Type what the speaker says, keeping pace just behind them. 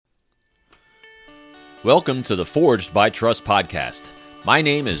Welcome to the Forged by Trust podcast. My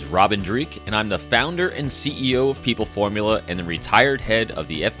name is Robin Dreek, and I'm the founder and CEO of People Formula and the retired head of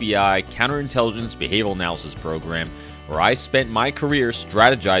the FBI Counterintelligence Behavioral Analysis Program, where I spent my career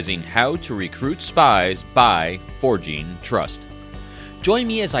strategizing how to recruit spies by forging trust. Join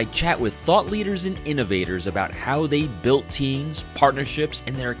me as I chat with thought leaders and innovators about how they built teams, partnerships,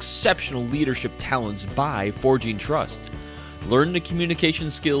 and their exceptional leadership talents by forging trust. Learn the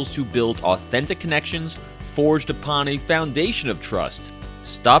communication skills to build authentic connections forged upon a foundation of trust.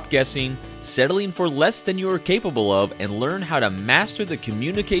 Stop guessing, settling for less than you are capable of, and learn how to master the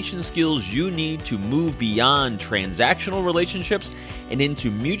communication skills you need to move beyond transactional relationships and into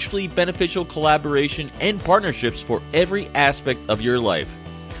mutually beneficial collaboration and partnerships for every aspect of your life.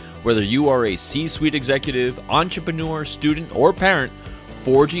 Whether you are a C-suite executive, entrepreneur, student, or parent,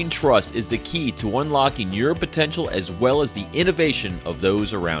 forging trust is the key to unlocking your potential as well as the innovation of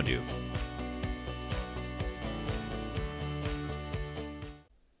those around you.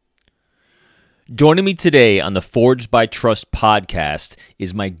 Joining me today on the Forged by Trust podcast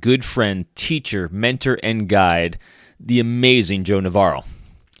is my good friend, teacher, mentor, and guide, the amazing Joe Navarro.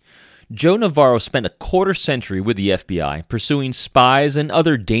 Joe Navarro spent a quarter century with the FBI pursuing spies and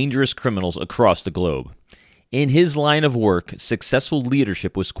other dangerous criminals across the globe. In his line of work, successful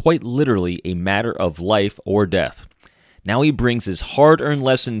leadership was quite literally a matter of life or death. Now he brings his hard-earned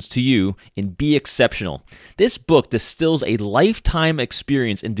lessons to you in Be Exceptional. This book distills a lifetime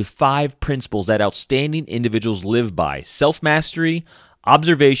experience into 5 principles that outstanding individuals live by: self-mastery,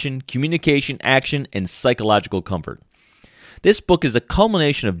 observation, communication, action, and psychological comfort. This book is a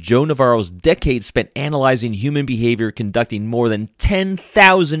culmination of Joe Navarro's decades spent analyzing human behavior, conducting more than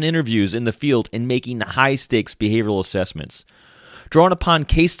 10,000 interviews in the field, and making high-stakes behavioral assessments. Drawn upon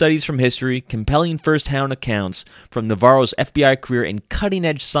case studies from history, compelling first-hand accounts from Navarro's FBI career, and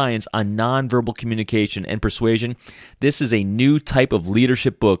cutting-edge science on nonverbal communication and persuasion, this is a new type of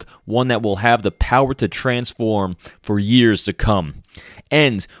leadership book, one that will have the power to transform for years to come.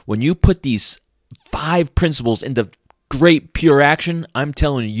 And when you put these 5 principles into great pure action, I'm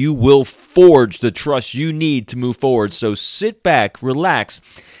telling you, you will forge the trust you need to move forward. So sit back, relax,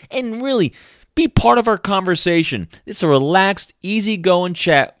 and really be part of our conversation. It's a relaxed, easygoing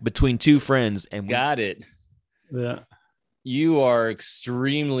chat between 2 friends. And got it. Yeah. You are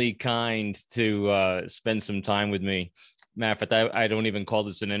extremely kind to spend some time with me. Matter of fact, I don't even call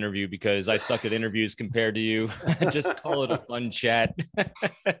this an interview because I suck at interviews compared to you. Just call it a fun chat.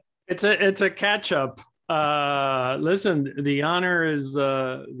 It's a catch up. Listen, the honor is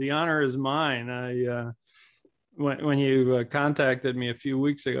mine. When you contacted me a few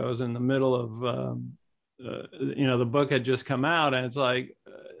weeks ago, I was in the middle of, the book had just come out, and it's like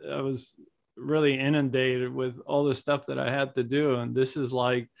I was really inundated with all the stuff that I had to do, and this is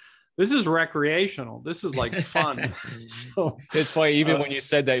recreational. This is like fun. So it's funny, even when you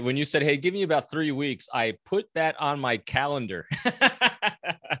said, hey, give me about 3 weeks, I put that on my calendar.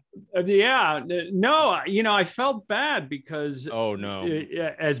 Yeah, no, I felt bad because, oh no,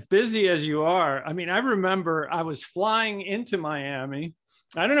 as busy as you are. I mean, I remember I was flying into Miami.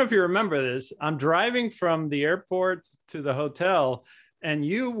 I don't know if you remember this. I'm driving from the airport to the hotel, and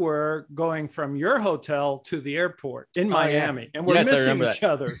you were going from your hotel to the airport in Miami, and we're missing each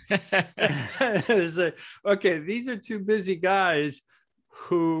other. It's like, okay, these are 2 busy guys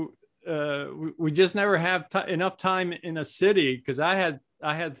who we just never have enough time in a city, because I had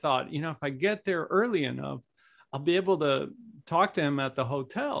thought, if I get there early enough, I'll be able to talk to him at the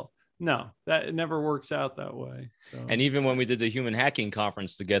hotel. No, that never works out that way. So. And even when we did the human hacking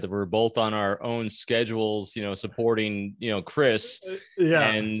conference together, we were both on our own schedules, supporting, Chris. Yeah.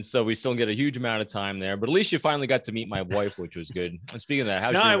 And so we still get a huge amount of time there, but at least you finally got to meet my wife, which was good. And speaking of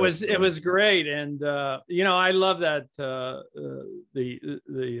that, it was great. And, I love that,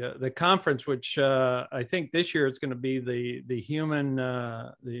 the conference, which, I think this year it's going to be the human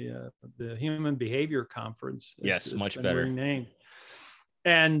behavior conference. Yes. Much better named.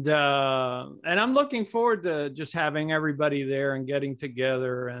 And I'm looking forward to just having everybody there and getting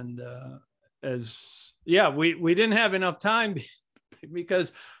together. And we didn't have enough time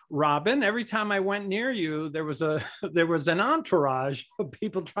because, Robin, every time I went near you, there was an entourage of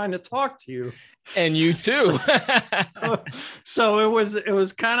people trying to talk to you, and you too. so it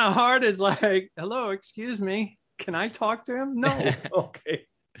was kind of hard. It's like, hello, excuse me, can I talk to him? No, okay.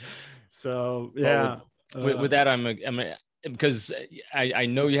 So yeah. With that, because I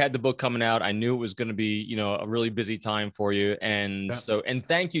know you had the book coming out. I knew it was going to be, a really busy time for you. And so, and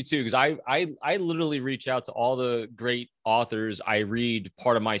thank you too, because I literally reach out to all the great authors I read,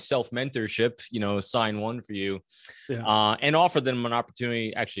 part of my self-mentorship, sign one for you, and offer them an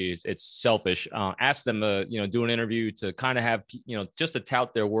opportunity. Actually, it's selfish. Ask them to, do an interview to kind of have, just to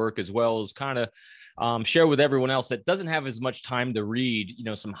tout their work, as well as kind of share with everyone else that doesn't have as much time to read,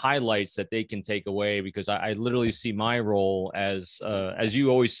 some highlights that they can take away, because I literally see my role as you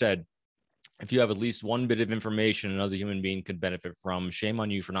always said, if you have at least one bit of information another human being could benefit from, shame on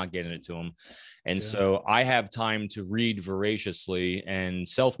you for not getting it to them. And so I have time to read voraciously and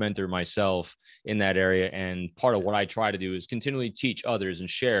self-mentor myself in that area. And part of what I try to do is continually teach others and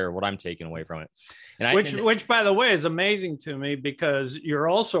share what I'm taking away from it. And which, by the way, is amazing to me, because you're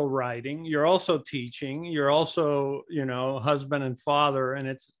also writing, you're also teaching, you're also, husband and father, and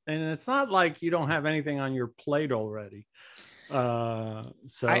it's not like you don't have anything on your plate already.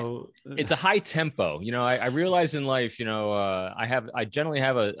 It's a high tempo. I realize in life, I generally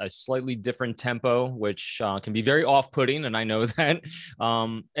have a slightly different tempo, which can be very off-putting, and I know that.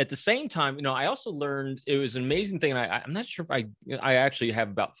 At the same time, I also learned, it was an amazing thing. And I'm not sure if I actually have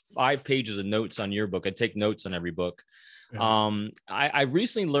about 5 pages of notes on your book. I take notes on every book. I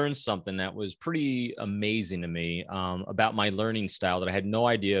recently learned something that was pretty amazing to me about my learning style that I had no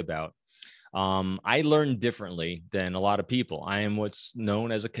idea about. I learn differently than a lot of people. I am what's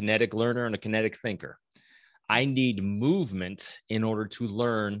known as a kinetic learner and a kinetic thinker. I need movement in order to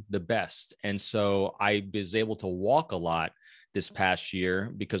learn the best. And so I was able to walk a lot this past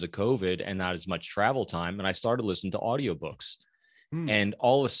year because of COVID and not as much travel time. And I started listening to audiobooks. And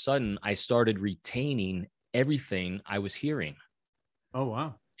all of a sudden I started retaining everything I was hearing. Oh,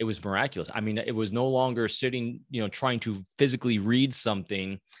 wow. It was miraculous. I mean, it was no longer sitting, trying to physically read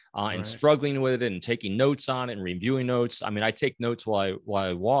something and struggling with it and taking notes on it and reviewing notes. I mean, I take notes while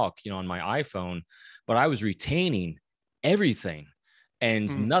I walk, on my iPhone, but I was retaining everything,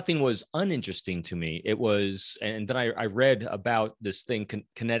 and nothing was uninteresting to me. It was, and then I read about this thing,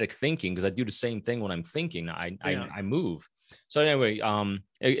 kinetic thinking, because I do the same thing when I'm thinking. I move. So anyway,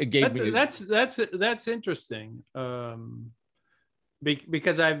 it gave me. That's interesting.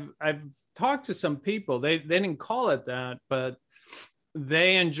 Because I've talked to some people, they didn't call it that, but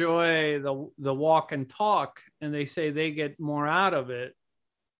they enjoy the walk and talk, and they say they get more out of it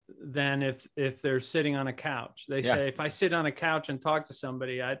than if they're sitting on a couch. They say, if I sit on a couch and talk to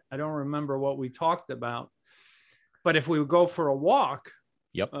somebody, I don't remember what we talked about, but if we would go for a walk,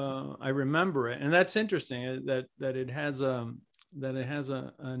 I remember it. And that's interesting that it has a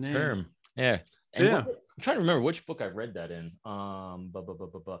name. Term. And I'm trying to remember which book I read that in. Oh,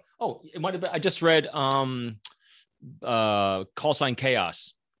 it might have been. I just read Call Sign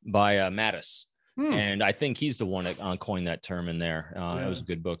Chaos by Mattis. And I think he's the one that coined that term in there. It was a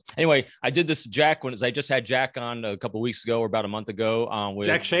good book. Anyway, I did this Jack I just had Jack on a couple of weeks ago, or about a month ago. With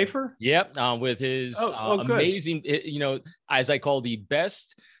Jack Schaefer? Yep. With his amazing, as I call the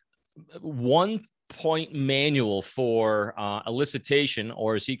best one-point manual for elicitation,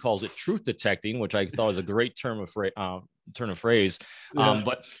 or as he calls it, truth detecting, which I thought was a great turn of phrase.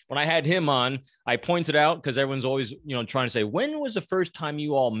 But when I had him on, I pointed out, because everyone's always, trying to say, when was the first time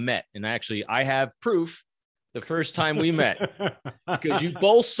you all met? And actually, I have proof the first time we met, because you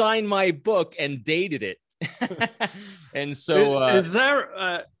both signed my book and dated it. And so is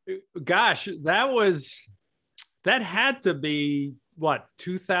there, gosh, that had to be what,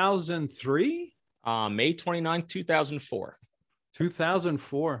 2003? May 29th, 2004.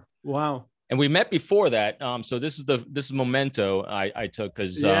 2004. Wow. And we met before that. So this is memento I took,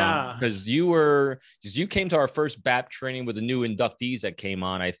 because you came to our first BAP training with the new inductees that came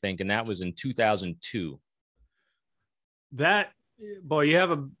on, I think, and that was in 2002. Boy, you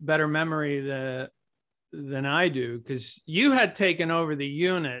have a better memory than I do, because you had taken over the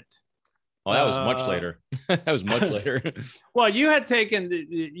unit. Oh, that was much later. That was much later. Well, you had taken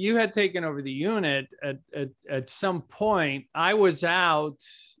over the unit at some point. I was out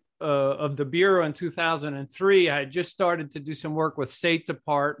of the Bureau in 2003. I had just started to do some work with State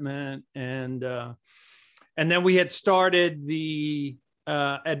Department, and then we had started the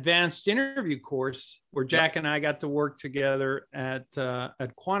advanced interview course, where Jack and I got to work together at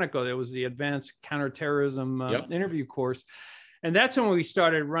Quantico. There was the advanced counterterrorism interview course. And that's when we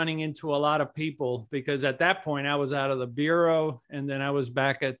started running into a lot of people, because at that point I was out of the Bureau, and then I was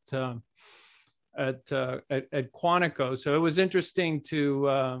back at Quantico. So it was interesting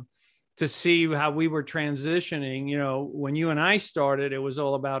to see how we were transitioning. When you and I started, it was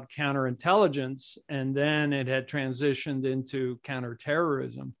all about counterintelligence, and then it had transitioned into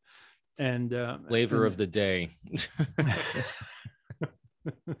counterterrorism. And Flavor of the day.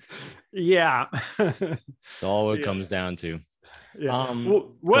 Yeah. It's all it Yeah. comes down to. Yeah.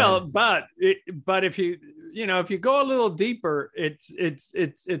 Go Well, ahead. but if you go a little deeper,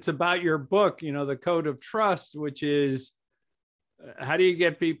 it's about your book, the Code of Trust, which is how do you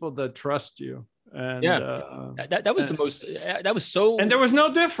get people to trust you? And Yeah, that was the most. That was so. and there was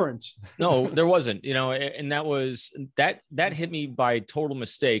no difference. No, there wasn't. And that hit me by total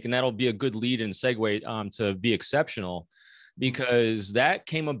mistake, and that'll be a good lead and segue to be exceptional, because that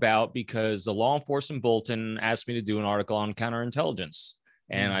came about because the Law Enforcement Bulletin asked me to do an article on counterintelligence,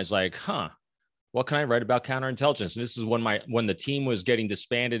 and I was like, huh. What can I write about counterintelligence? And this is when the team was getting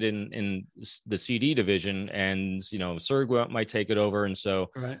disbanded in the CD division, and Serg might take it over, and so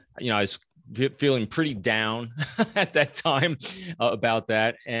Right. I was feeling pretty down at that time about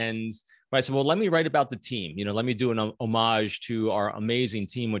that. And I said, well, let me write about the team. Let me do an homage to our amazing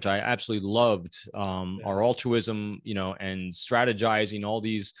team, which I absolutely loved. Our altruism, and strategizing all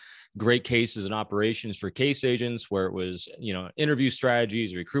these great cases and operations for case agents, where it was, interview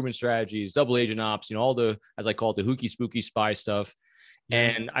strategies, recruitment strategies, double agent ops, all the, as I call it, the hooky spooky spy stuff.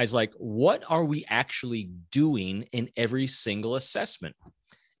 Yeah. And I was like, what are we actually doing in every single assessment?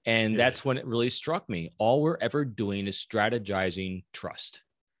 And that's when it really struck me. All we're ever doing is strategizing trust,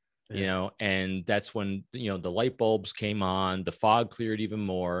 and that's when, the light bulbs came on, the fog cleared even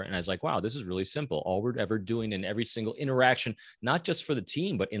more. And I was like, wow, this is really simple. All we're ever doing in every single interaction, not just for the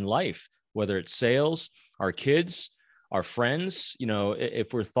team, but in life, whether it's sales, our kids, our friends,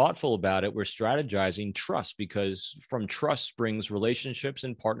 if we're thoughtful about it, we're strategizing trust, because from trust springs relationships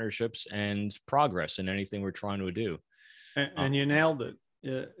and partnerships and progress in anything we're trying to do. And you nailed it.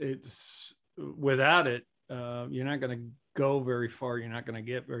 It's without it, you're not going to go very far. You're not going to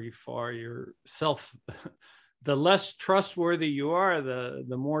get very far. The less trustworthy you are,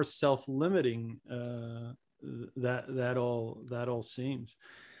 the more self-limiting that all seems.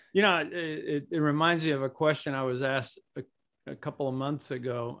 It reminds me of a question I was asked a couple of months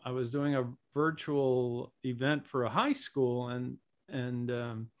ago. I was doing a virtual event for a high school, and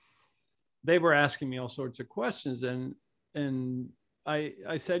they were asking me all sorts of questions, and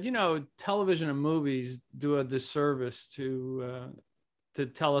I said, television and movies do a disservice to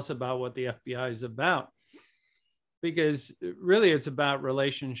tell us about what the FBI is about, because really it's about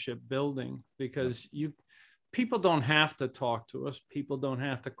relationship building, because people don't have to talk to us. People don't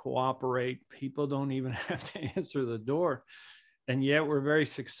have to cooperate. People don't even have to answer the door. And yet we're very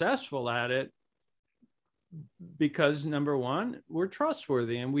successful at it because, number one, we're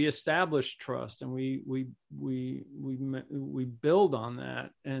trustworthy, and we establish trust, and we build on that,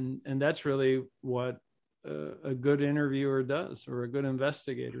 and that's really what a good interviewer does, or a good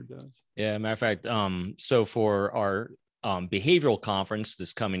investigator does. Yeah, matter of fact, so for our behavioral conference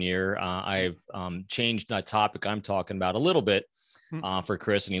this coming year, I've changed the topic I'm talking about a little bit for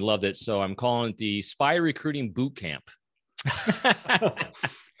Chris, and he loved it. So I'm calling it the Spy Recruiting Boot Camp.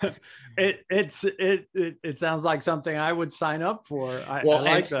 It sounds like something I would sign up for. I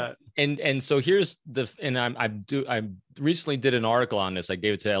like that. And so here's I recently did an article on this. I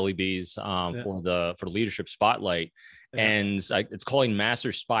gave it to LEBs for the Leadership Spotlight. Yeah. And it's calling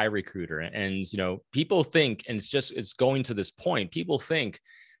Master Spy Recruiter. And people think, and it's going to this point, people think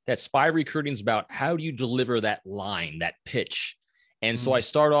that spy recruiting is about how do you deliver that line, that pitch. And so I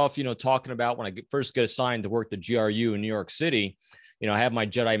start off, talking about when I first get assigned to work the GRU in New York City. I have my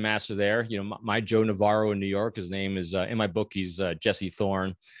Jedi Master there, my Joe Navarro in New York. His name is, in my book, he's Jesse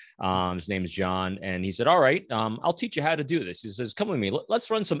Thorne. His name is John. And he said, all right, I'll teach you how to do this. He says, come with me. Let's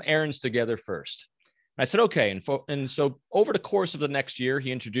run some errands together first. I said, okay. And so over the course of the next year,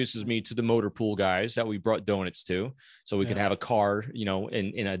 he introduces me to the motor pool guys that we brought donuts to, so we could have a car,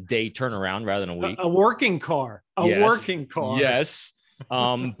 in a day turnaround rather than a week. A working car. Working car. Yes.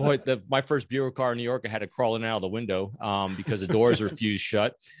 But my first bureau car in New York, I had to crawl in and out of the window because the doors were fused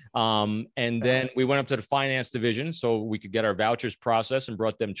shut. And then we went up to the finance division so we could get our vouchers processed, and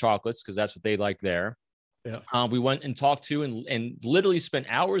brought them chocolates because that's what they like there. Yeah. We went and talked to and literally spent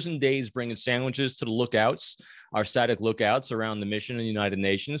hours and days bringing sandwiches to the lookouts, our static lookouts around the mission in the United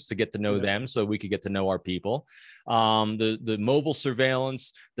Nations, to get to know them so we could get to know our people. The mobile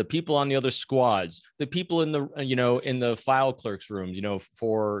surveillance, the people on the other squads, the people in the, in the file clerks rooms,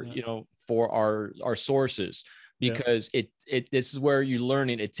 for our sources. Because this is where you're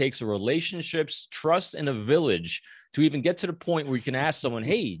learning. It takes a relationships, trust, and a village to even get to the point where you can ask someone,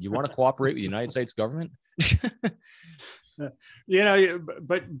 hey, do you want to cooperate with the United States government?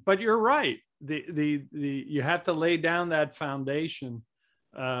 But you're right. You have to lay down that foundation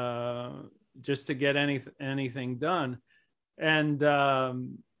just to get anything done. And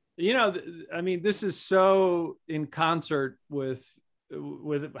I mean, this is so in concert with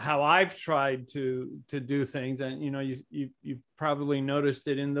how I've tried to do things. And, you probably noticed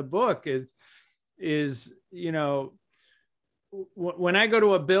it in the book. It is, when I go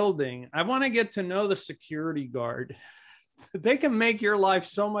to a building, I want to get to know the security guard. They can make your life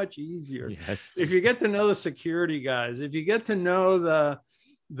so much easier. Yes. If you get to know the security guys, if you get to know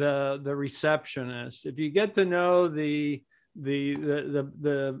the receptionist, if you get to know the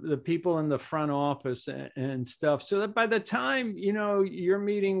people in the front office and stuff, so that by the time you're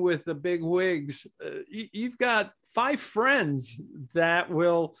meeting with the big wigs, you've got 5 friends that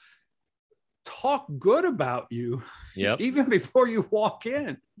will talk good about you. Yep. Even before you walk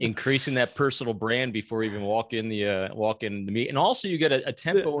in, increasing that personal brand before you even walk in the meet. And also you get a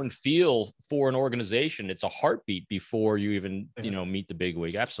tempo and feel for an organization. It's a heartbeat before you even meet the big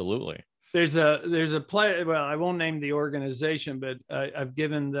wig. Absolutely. There's a play. Well, I won't name the organization, but I've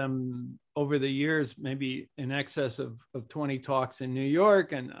given them over the years maybe in excess of 20 talks in New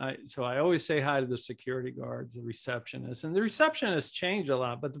York, and so I always say hi to the security guards, the receptionists, and the receptionists change a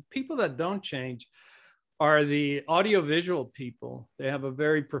lot, but the people that don't change are the audiovisual people. They have a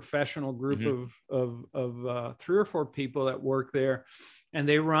very professional group of 3 or 4 people that work there, and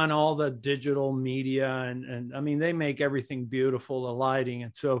they run all the digital media, and I mean, they make everything beautiful, the lighting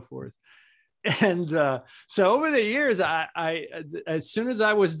and so forth. And so over the years, I as soon as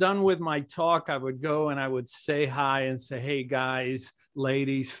I was done with my talk, I would go and I would say hi and say, hey guys,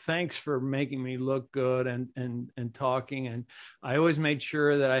 ladies, thanks for making me look good and talking. And I always made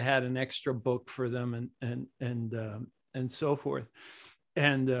sure that I had an extra book for them and so forth.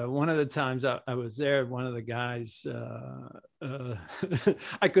 And one of the times I was there, one of the guys,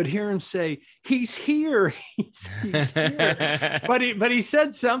 I could hear him say, he's here, he's here. But he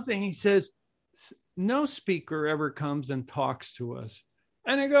said something. He says, no speaker ever comes and talks to us.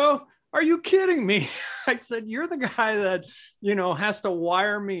 And I go, are you kidding me? I said, you're the guy that, has to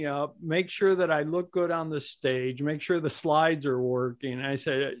wire me up, make sure that I look good on the stage, make sure the slides are working. I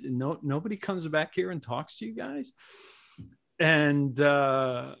said, no, nobody comes back here and talks to you guys. And,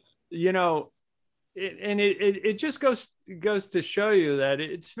 it just goes to show you that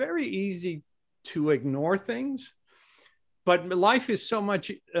it's very easy to ignore things. But life is so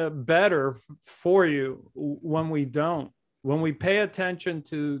much better for you when we don't. When we pay attention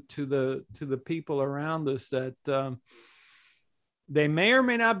to the people around us, that they may or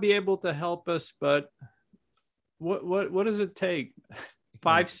may not be able to help us, but what does it take?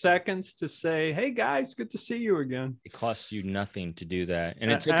 5 seconds to say, hey guys, good to see you again. It costs you nothing to do that.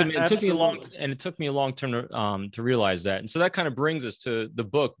 And it took me a long time to realize that. And so that kind of brings us to the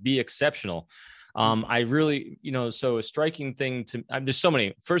book, Be Exceptional. I really, so a striking thing there's so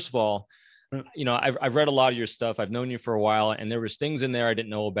many. First of all, I've read a lot of your stuff. I've known you for a while, and there was things in there I didn't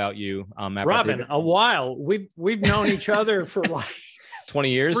know about you. Robin, a while. We've known each other for like 20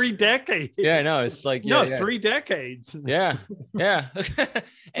 years, 3 decades. Yeah, I know. It's like 3 decades. Yeah.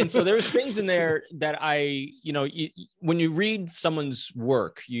 And so there's things in there that when you read someone's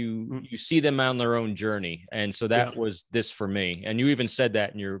work, you see them on their own journey. And so that was this for me. And you even said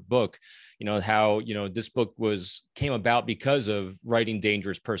that in your book, how, this book came about because of writing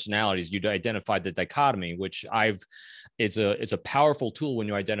Dangerous Personalities. You identified the dichotomy, which it's a powerful tool when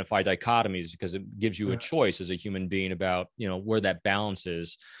you identify dichotomies, because it gives you a choice as a human being about, where that balance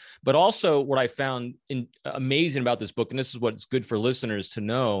is. But also what I found amazing about this book, and this is what's good for listeners to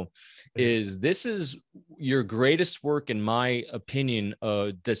know, is this is your greatest work, in my opinion,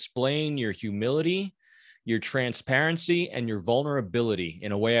 displaying your humility, your transparency, and your vulnerability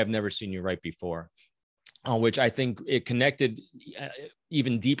in a way I've never seen you write before, which I think it connected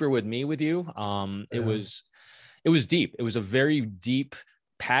even deeper with you. It was deep. It was a very deep,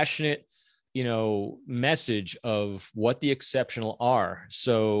 passionate, message of what the exceptional are.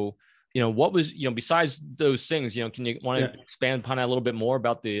 So, what was, besides those things, can you want to expand upon that a little bit more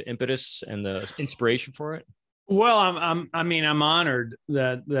about the impetus and the inspiration for it? Well, I'm honored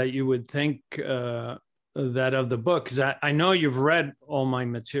that you would think that of the book, because I know you've read all my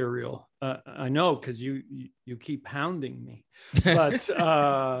material. I know, because you keep hounding me, but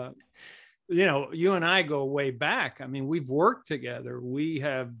you and I go way back. I mean, we've worked together. We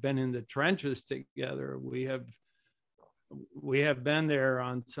have been in the trenches together. We have been there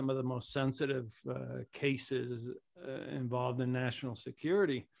on some of the most sensitive cases involved in national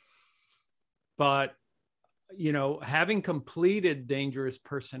security. But having completed Dangerous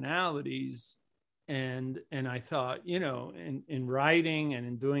Personalities, and I thought, in writing and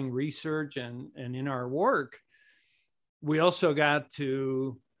in doing research and in our work, we also got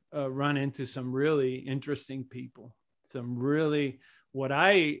to run into some really interesting people, some really, what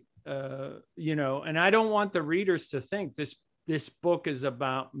I and I don't want the readers to think this book is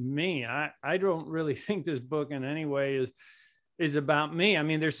about me. I don't really think this book in any way is about me. I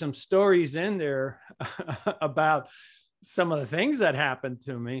mean, there's some stories in there about some of the things that happened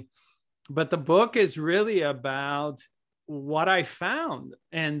to me, but the book is really about what I found.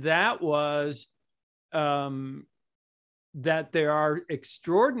 And that was that there are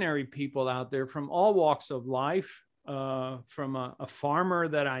extraordinary people out there from all walks of life, from a farmer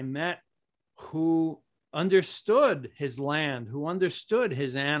that I met who understood his land, who understood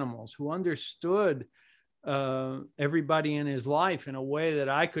his animals, who understood everybody in his life in a way that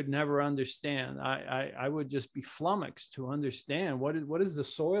I could never understand. I would just be flummoxed to understand what is the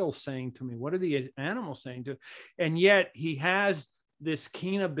soil saying to me? What are the animals saying to? And yet he has this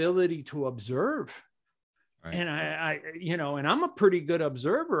keen ability to observe. Right. And and I'm a pretty good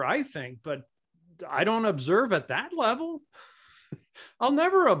observer, I think, but I don't observe at that level. I'll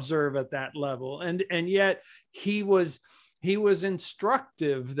never observe at that level. And yet he was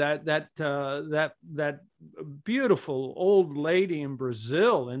instructive. That beautiful old lady in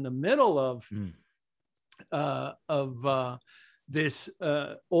Brazil, in the middle of this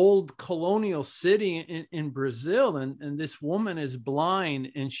old colonial city in Brazil, and this woman is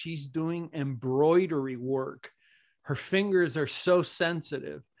blind and she's doing embroidery work. Her fingers are so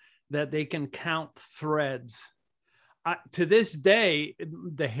sensitive that they can count threads. To this day,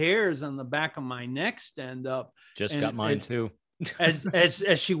 the hairs on the back of my neck stand up. Just got mine too.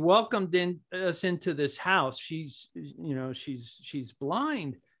 as she welcomed us into this house, she's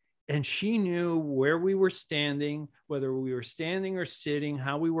blind, and she knew where we were standing, whether we were standing or sitting,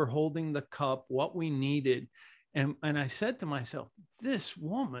 how we were holding the cup, what we needed. And I said to myself, this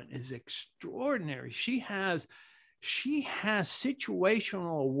woman is extraordinary. She has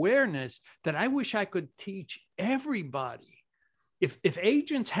situational awareness that I wish I could teach everybody. If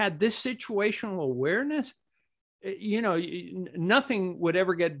agents had this situational awareness, nothing would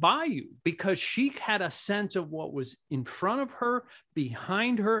ever get by you, because she had a sense of what was in front of her,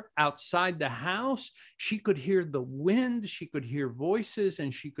 behind her, outside the house. She could hear the wind, she could hear voices,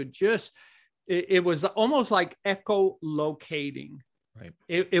 and she could just, it was almost like echolocating. Right.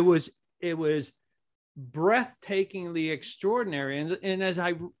 It was breathtakingly extraordinary. And as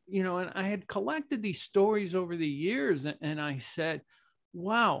I had collected these stories over the years, and I said,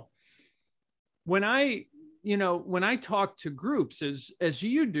 wow, when I talk to groups, as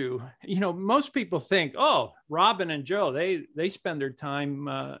you do, most people think, oh, Robin and Joe, they spend their time,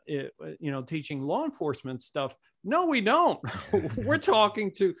 teaching law enforcement stuff. No, we don't. We're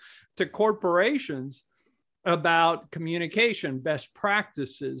talking to corporations about communication, best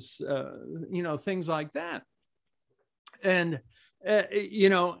practices, things like that. And,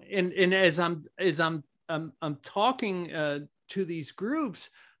 and as I'm talking to these groups,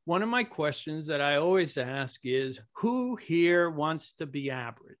 one of my questions that I always ask is, who here wants to be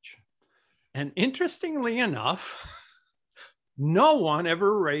average? And interestingly enough, no one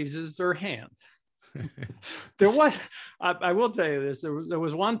ever raises their hand. I will tell you this, there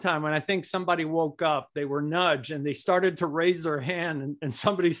was one time when I think somebody woke up, they were nudged and they started to raise their hand, and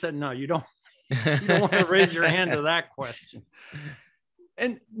somebody said, no, you don't want to raise your hand to that question.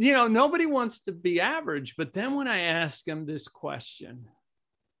 And, nobody wants to be average. But then when I ask them this question,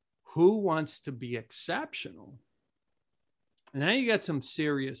 who wants to be exceptional? And now you got some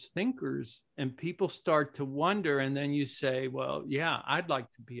serious thinkers, and people start to wonder. And then you say, well, yeah, I'd like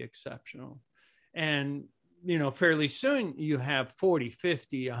to be exceptional. And, fairly soon you have 40,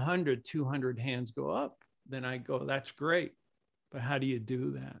 50, 100, 200 hands go up. Then I go, that's great. But how do you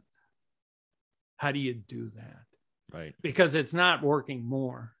do that? How do you do that? Right. Because it's not working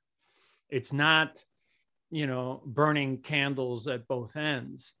more. It's not, burning candles at both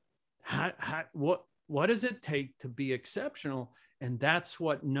ends. What does it take to be exceptional? And that's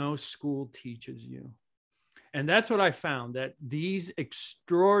what no school teaches you. And that's what I found, that these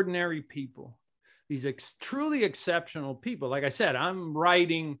extraordinary people, these truly exceptional people, like I said, I'm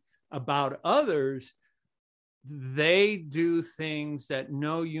writing about others. They do things that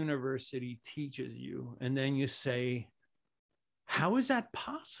no university teaches you. And then you say, how is that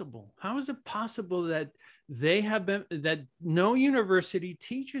possible? How is it possible that that no university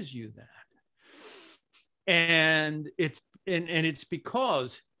teaches you that? And it's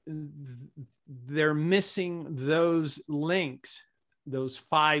because they're missing those links, those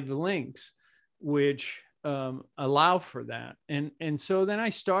 5 links, which allow for that. And so then I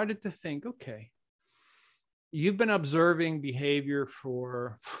started to think, okay, you've been observing behavior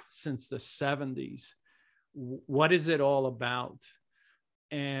since the 70s. What is it all about?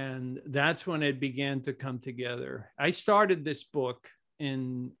 And that's when it began to come together. I started this book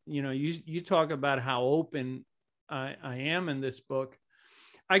you talk about how open I am in this book.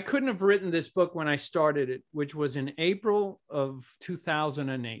 I couldn't have written this book when I started it, which was in April of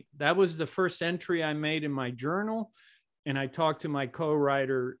 2008. That was the first entry I made in my journal. And I talked to my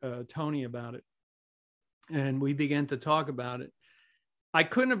co-writer, Tony, about it. And we began to talk about it. I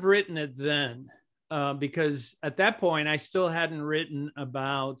couldn't have written it then because at that point, I still hadn't written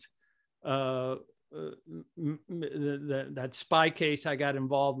about that spy case I got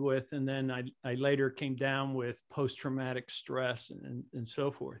involved with. And then I later came down with post-traumatic stress and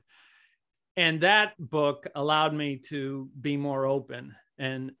so forth. And that book allowed me to be more open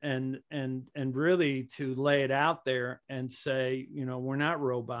and really to lay it out there and say, we're not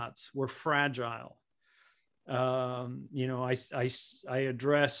robots, we're fragile. I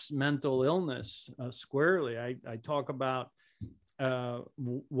address mental illness squarely. I talk about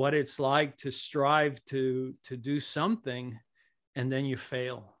what it's like to strive to do something and then you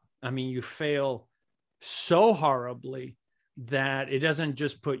fail. I mean, you fail so horribly that it doesn't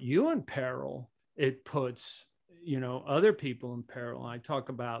just put you in peril, it puts, other people in peril. I talk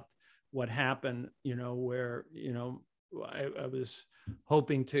about what happened, where, I was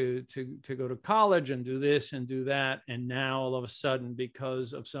hoping to go to college and do this and do that. And now all of a sudden,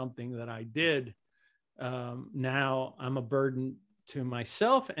 because of something that I did, now I'm a burden to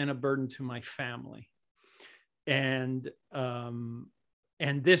myself and a burden to my family. And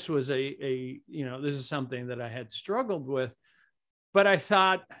this was this is something that I had struggled with, but I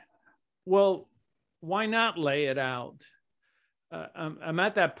thought, well, why not lay it out? I'm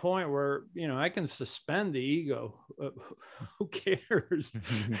at that point where, I can suspend the ego. Who cares?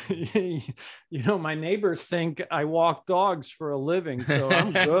 My neighbors think I walk dogs for a living, so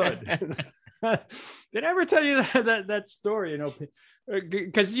I'm good. Did I ever tell you that story?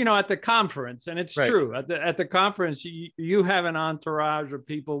 Because at the conference, and it's true, at the conference, you have an entourage of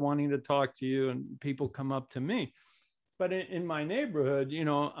people wanting to talk to you, and people come up to me. But in my neighborhood,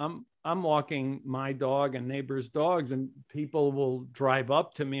 I'm walking my dog and neighbors' dogs, and people will drive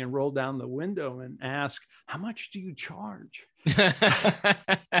up to me and roll down the window and ask, "How much do you charge?"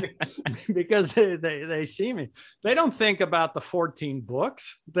 Because they see me. They don't think about the 14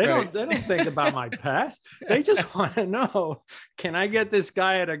 books. They don't think about my past. They just want to know, can I get this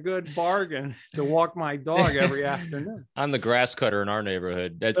guy at a good bargain to walk my dog every afternoon? I'm the grass cutter in our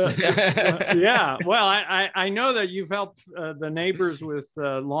neighborhood. That's yeah. Well, I know that you've helped the neighbors with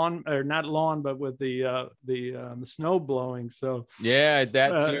lawn, or not lawn, but with the snow blowing. So yeah,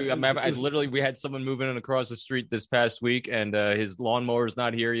 that too. We had someone moving in across the street this past week, and his lawnmower is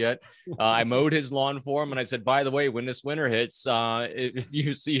not here yet. I mowed his lawn for him, and I said, by the way, when this winter hits, if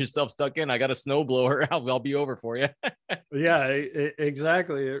you see yourself stuck in, I got a snow blower. I'll be over for you. Yeah,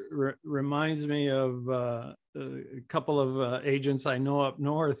 exactly. It reminds me of a couple of agents I know up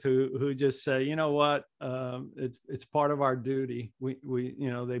north who just say, you know what, it's part of our duty. We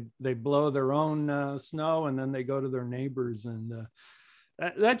they blow their own snow, and then they go to their neighbors, and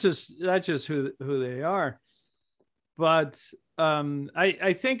that's just who they are. But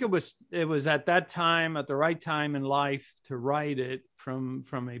I think it was at that time, at the right time in life, to write it from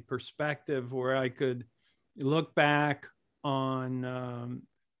a perspective where I could look back on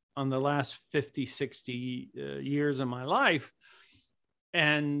the last 50, 60 years of my life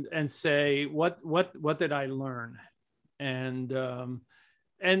and say, what did I learn? And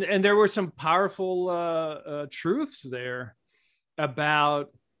there were some powerful truths there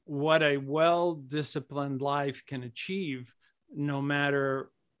about what a well-disciplined life can achieve, no matter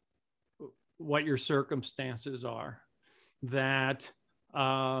what your circumstances are. That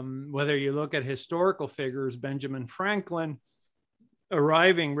whether you look at historical figures, Benjamin Franklin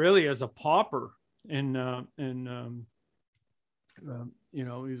arriving really as a pauper he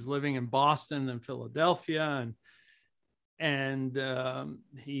was living in Boston and Philadelphia, and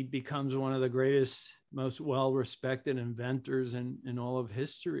he becomes one of the greatest, most well-respected inventors in all of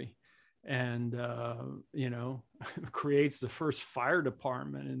history, and creates the first fire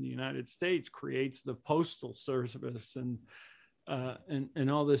department in the United States, creates the postal service, and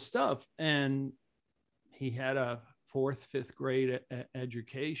all this stuff. And he had a 4th, 5th grade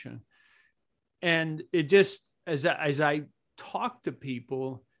education, and it just, as I talked to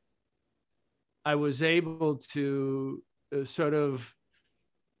people, I was able to sort of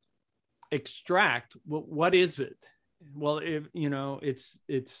extract what is it. Well, if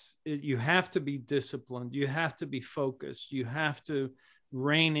you have to be disciplined, you have to be focused, you have to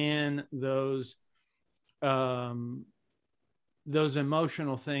rein in those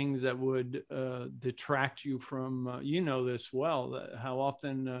emotional things that would detract you from this well, that how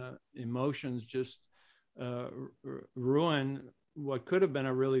often emotions just ruin what could have been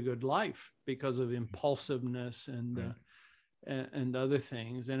a really good life because of impulsiveness and other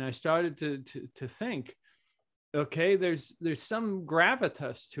things. And I started to think, okay, there's some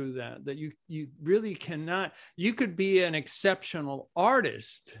gravitas to that you really cannot. You could be an exceptional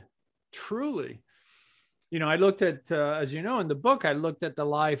artist, truly. I looked at, as you know, in the book, I looked at the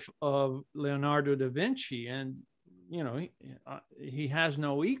life of Leonardo da Vinci, and he has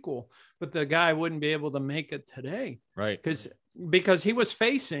no equal, but the guy wouldn't be able to make it today, right? Because he was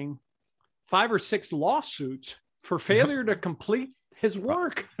facing 5 or 6 lawsuits for failure to complete his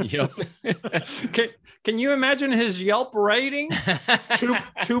work. Yep. Can you imagine his Yelp ratings?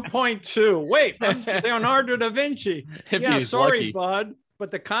 2.2. Wait, I'm Leonardo da Vinci. Yeah, sorry, lucky, bud. But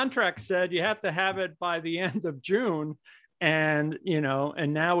the contract said you have to have it by the end of June. And,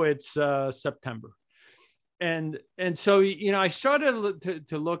 and now it's September. And so, I started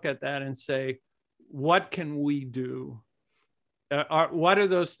to look at that and say, what can we do? What are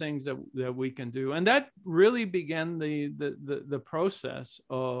those things that we can do? And that really began the process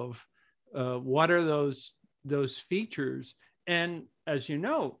of what are those features. And as you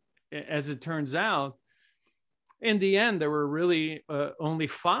know, as it turns out, in the end, there were really only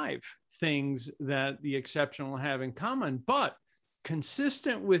 5 things that the exceptional have in common, but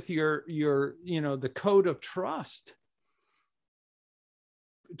consistent with your the code of trust.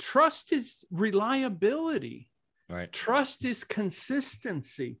 Trust is reliability. Right. Trust is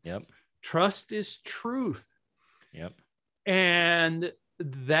consistency. Yep. Trust is truth. Yep. And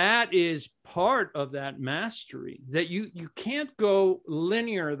that is part of that mastery, that you can't go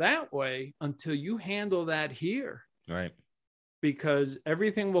linear that way until you handle that here. Right. Because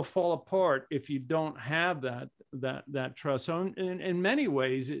everything will fall apart if you don't have that trust. So in many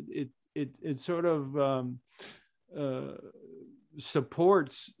ways, it sort of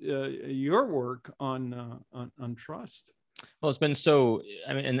supports your work on trust. Well, it's been so,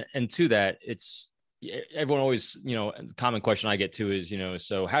 I mean, and to that, it's, everyone always, the common question I get to is,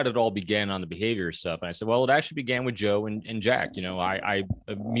 so how did it all begin on the behavior stuff? And I said, well, it actually began with Joe and Jack. I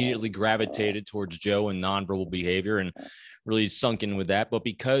immediately gravitated towards Joe and nonverbal behavior and really sunk in with that. But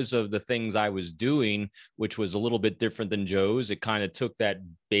because of the things I was doing, which was a little bit different than Joe's, it kind of took that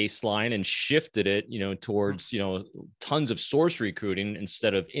baseline and shifted it, towards, tons of source recruiting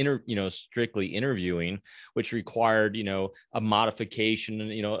instead of strictly interviewing, which required, a modification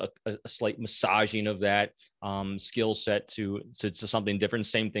and, a slight massaging of that skill set to something different.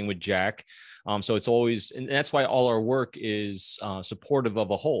 Same thing with Jack. So it's always, and that's why all our work is supportive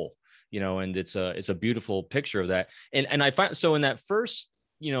of a whole. And it's a beautiful picture of that. And I find, so in that first,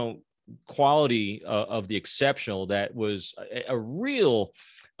 quality of the exceptional, that was a real,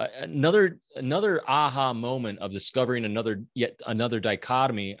 another aha moment of discovering yet another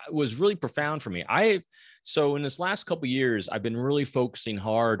dichotomy was really profound for me. So in this last couple of years, I've been really focusing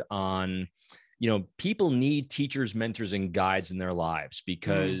hard on, people need teachers, mentors, and guides in their lives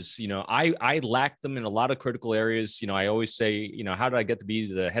because, I lack them in a lot of critical areas. I always say, how did I get to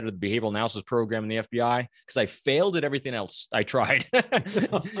be the head of the behavioral analysis program in the FBI? Because I failed at everything else I tried.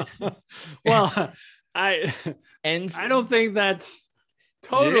 Well, I don't think that's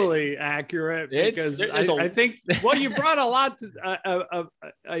totally accurate, because I think, well, you brought a lot to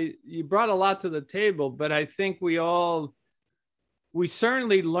the table, but I think we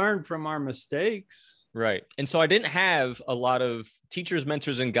certainly learned from our mistakes. Right. And so I didn't have a lot of teachers,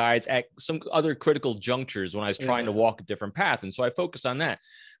 mentors, and guides at some other critical junctures when I was trying to walk a different path. And so I focused on that.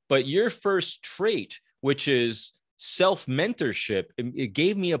 But your first trait, which is self-mentorship, it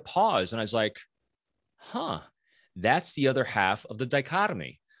gave me a pause. And I was like, that's the other half of the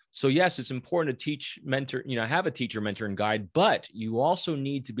dichotomy. So yes, it's important to teach, mentor, have a teacher, mentor, and guide, but you also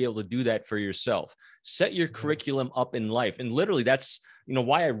need to be able to do that for yourself. Set your curriculum up in life. And literally that's,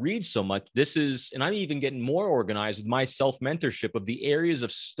 why I read so much. And I'm even getting more organized with my self-mentorship of the areas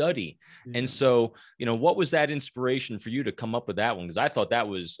of study. Yeah. And so, what was that inspiration for you to come up with that one? Because I thought it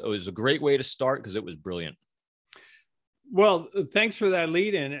was a great way to start, because it was brilliant. Well, thanks for that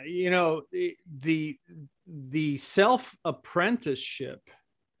lead in. The self-apprenticeship,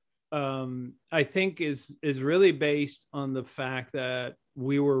 I think is really based on the fact that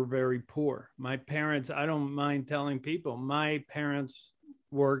we were very poor. My parents, I don't mind telling people, my parents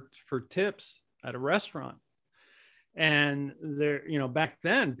worked for tips at a restaurant. And there, back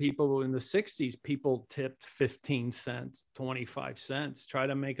then, people in the 60s, people tipped 15 cents, 25 cents, try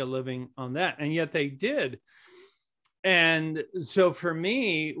to make a living on that. And yet they did. And so for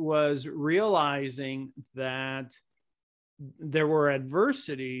me was realizing that there were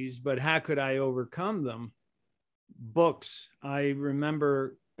adversities, but how could I overcome them? Books. I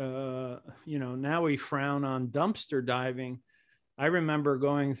remember, now we frown on dumpster diving, I remember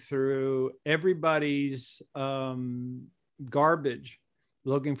going through everybody's garbage,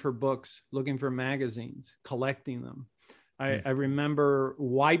 looking for books, looking for magazines, collecting them. I remember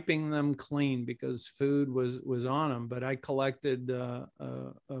wiping them clean because food was on them, but I collected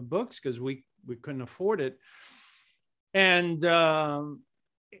books because we couldn't afford it. And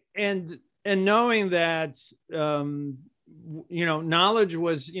and knowing that knowledge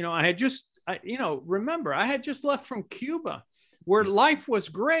was, I had just remember, I had just left from Cuba where life was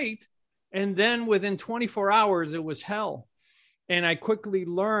great, and then within 24 hours it was hell. And I quickly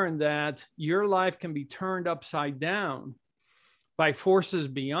learned that your life can be turned upside down by forces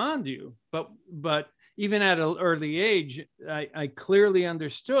beyond you. But even at an early age, I clearly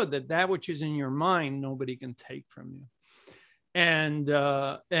understood that which is in your mind, nobody can take from you. And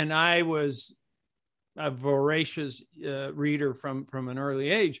I was a voracious reader from an early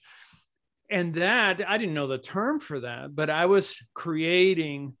age. And that, I didn't know the term for that, but I was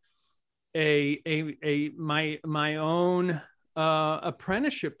creating my own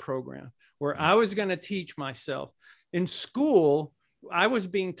apprenticeship program where I was going to teach myself. In school, I was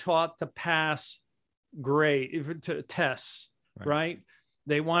being taught to pass grade, to tests, right?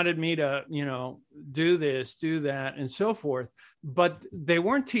 They wanted me to, do this, do that, and so forth. But they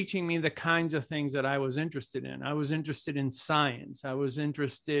weren't teaching me the kinds of things that I was interested in. I was interested in science. I was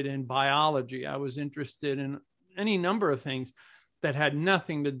interested in biology. I was interested in any number of things that had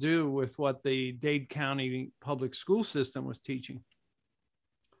nothing to do with what the Dade County public school system was teaching.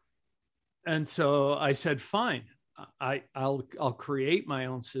 And so I said, fine, I'll create my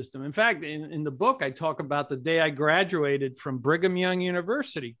own system. In fact, in the book, I talk about the day I graduated from Brigham Young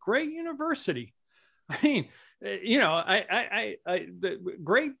University, great university. I mean, the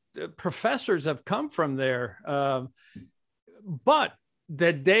great professors have come from there. But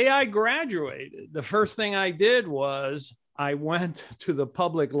the day I graduated, the first thing I did was I went to the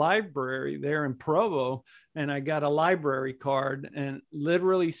public library there in Provo, and I got a library card and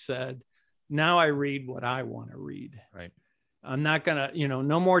literally said, now I read what I want to read. Right. I'm not going to,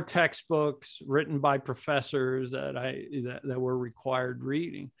 no more textbooks written by professors that were required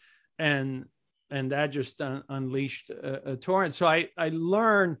reading. And that just unleashed a torrent. So I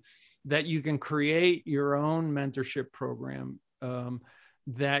learned that you can create your own mentorship program,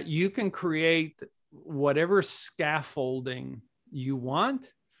 that you can create whatever scaffolding you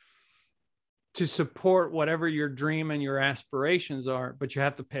want to support whatever your dream and your aspirations are, but you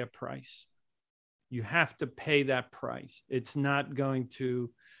have to pay a price. You have to pay that price. It's not going to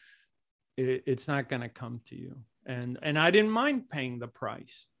come to you. And I didn't mind paying the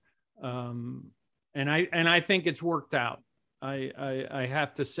price. And I think it's worked out. I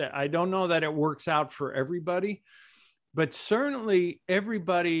have to say, I don't know that it works out for everybody, but certainly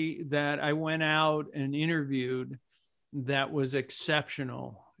everybody that I went out and interviewed that was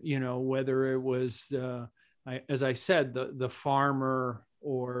exceptional, whether it was, as I said, the farmer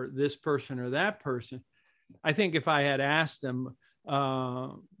or this person or that person. I think if I had asked them,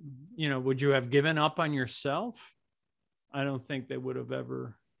 would you have given up on yourself? I don't think they would have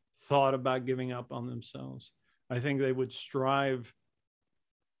ever thought about giving up on themselves. I think they would strive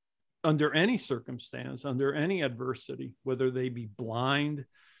under any circumstance, under any adversity, whether they be blind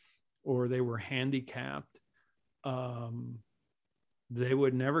or they were handicapped. They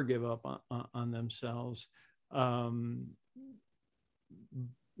would never give up on themselves. And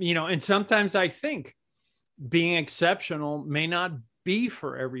sometimes I think being exceptional may not be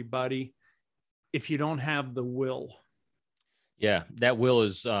for everybody if you don't have the will. Yeah, that will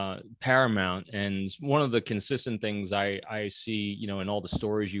is paramount. And one of the consistent things I see, in all the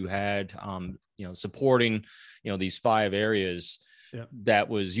stories you had, supporting, these 5 areas, that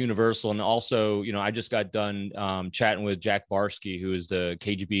was universal. And also, I just got done chatting with Jack Barsky, who is the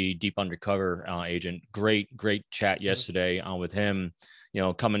KGB deep undercover agent. Great chat yesterday with him,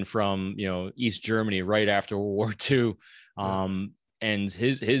 coming from, East Germany right after World War II. And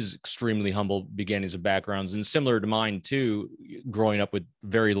his extremely humble beginnings of backgrounds, and similar to mine too, growing up with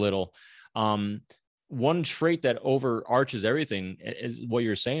very little. One trait that overarches everything is what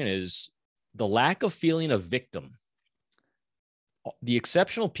you're saying is the lack of feeling a victim. The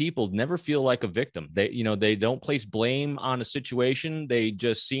exceptional people never feel like a victim. They don't place blame on a situation. They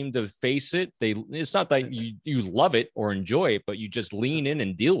just seem to face it. It's not that you love it or enjoy it, but you just lean in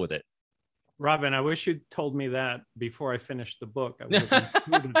and deal with it. Robin, I wish you'd told me that before I finished the book. I would have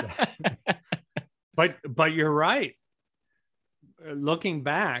included that. But you're right. Looking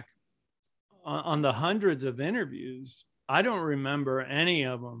back on the hundreds of interviews, I don't remember any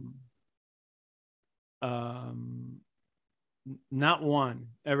of them not one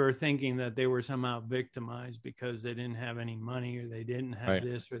ever thinking that they were somehow victimized because they didn't have any money or they didn't have Right.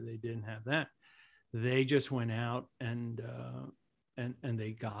 this or they didn't have that. They just went out and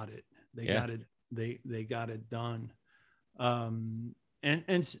they got it. They Yeah. got it. They got it done. And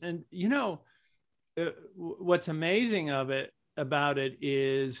you know, what's amazing about it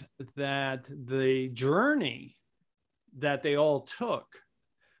is that the journey that they all took,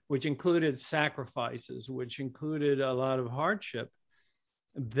 which included sacrifices, which included a lot of hardship,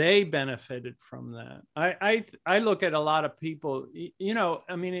 they benefited from that. I look at a lot of people, you know,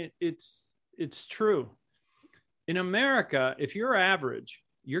 I mean, it's true. In America, if you're average,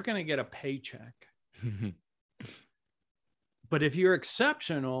 you're going to get a paycheck. But if you're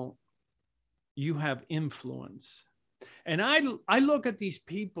exceptional, you have influence. And I look at these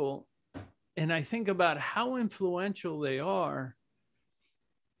people and I think about how influential they are.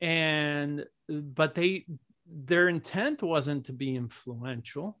 But their intent wasn't to be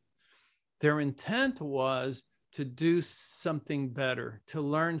influential. Their intent was to do something better, to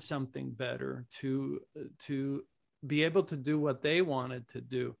learn something better, to be able to do what they wanted to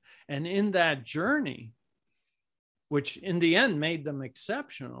do. And in that journey, which in the end made them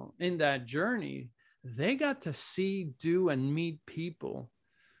exceptional, in that journey, they got to see, do, and meet people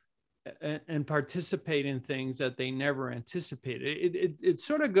and participate in things that they never anticipated. It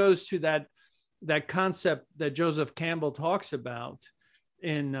sort of goes to that concept that Joseph Campbell talks about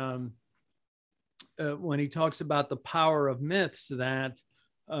in when he talks about the power of myths, that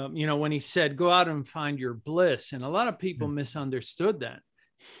you know, when he said, go out and find your bliss. And a lot of people misunderstood that.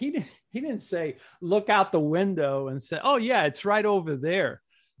 He didn't say, look out the window and say, oh yeah, it's right over there.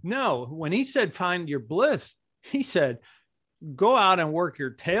 No, when he said, find your bliss, he said, go out and work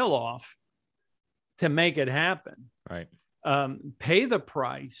your tail off to make it happen. Right. Pay the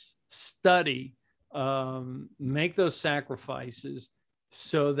price, study, make those sacrifices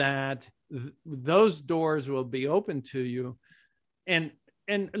so that those doors will be open to you. And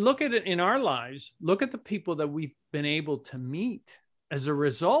look at it in our lives. Look at the people that we've been able to meet as a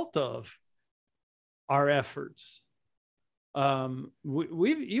result of our efforts.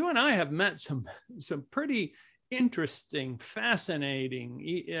 You and I have met some pretty interesting,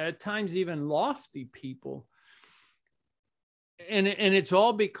 fascinating, at times even lofty people. And it's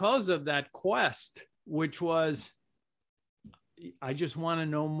all because of that quest, which was, I just want to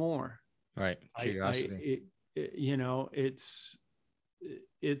know more. Right. Curiosity. You know, it's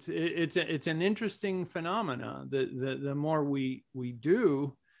an interesting phenomena. The more we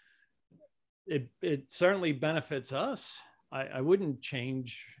do, it certainly benefits us. I wouldn't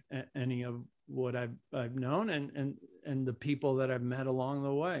change any of what I've known and the people that I've met along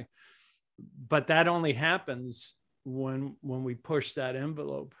the way. But that only happens when we push that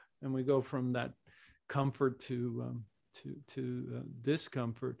envelope and we go from that comfort to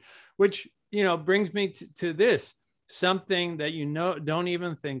discomfort, which, you know, brings me to this, something that, you know, don't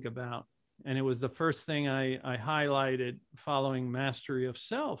even think about. And it was the first thing I highlighted following Mastery of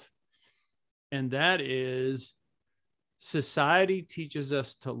Self. And that is, society teaches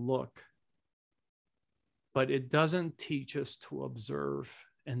us to look, but it doesn't teach us to observe.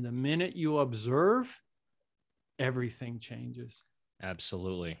 And the minute you observe, everything changes.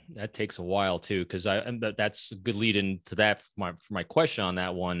 Absolutely. That takes a while too, because that's a good lead into that for my question on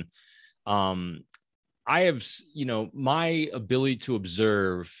that one. I have, you know, my ability to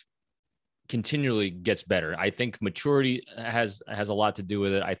observe continually gets better. I think maturity has a lot to do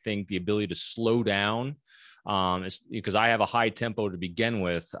with it. I think the ability to slow down, because I have a high tempo to begin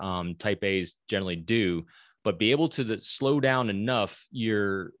with. Type A's generally do, but be able to slow down enough,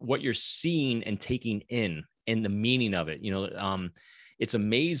 what you're seeing and taking in and the meaning of it. You know, it's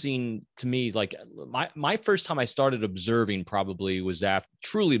amazing to me. Like my first time I started observing probably was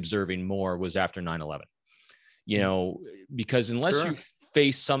truly observing more was after 9/11. You know, because unless you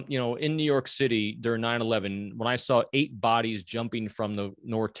face some, you know, in New York City during 9/11, when I saw 8 bodies jumping from the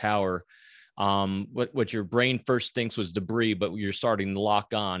North Tower, what your brain first thinks was debris, but you're starting to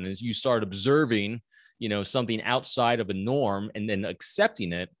lock on as you start observing, you know, something outside of a norm and then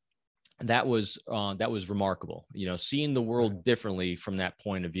accepting it. That was remarkable, you know, seeing the world differently from that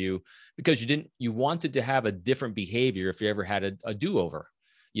point of view, because you wanted to have a different behavior if you ever had a do-over,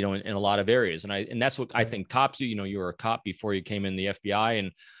 you know, in a lot of areas. And that's what I think cops do. You know, you were a cop before you came in the FBI,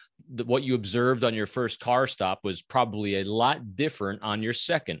 and what you observed on your first car stop was probably a lot different on your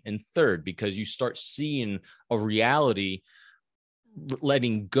second and third, because you start seeing a reality,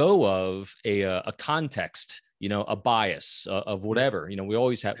 letting go of a context, a bias of whatever. We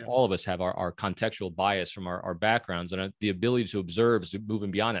always have, all of us have our contextual bias from our backgrounds, and the ability to observe is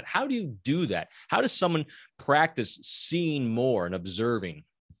moving beyond that. How do you do that? How does someone practice seeing more and observing?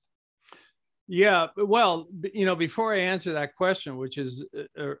 Yeah, well, before I answer that question, which is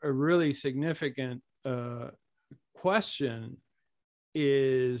a really significant question,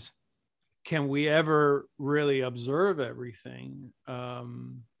 is can we ever really observe everything? I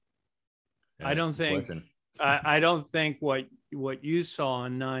don't think I don't think what you saw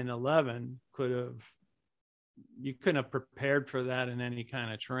on 9/11 you couldn't have prepared for that in any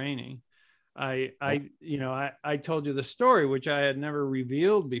kind of training. I told you the story, which I had never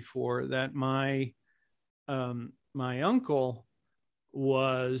revealed before, that my uncle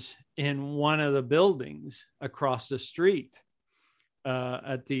was in one of the buildings across the street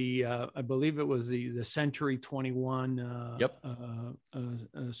at the I believe it was the Century 21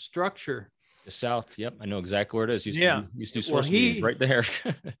 structure. The South. Yep. I know exactly where it is. Used to do source meetings right there.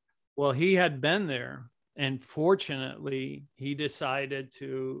 Well, he had been there, and fortunately he decided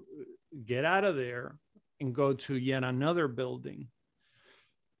to get out of there and go to yet another building,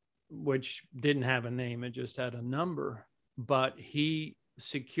 which didn't have a name. It just had a number, but he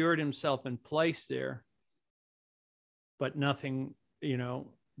secured himself in place there, but nothing,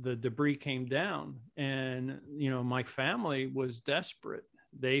 the debris came down, and, my family was desperate.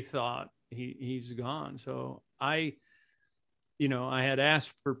 They thought he's gone. So I had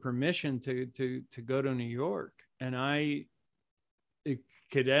asked for permission to go to New York, and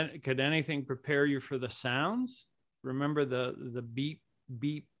could anything prepare you for the sounds? Remember the beep,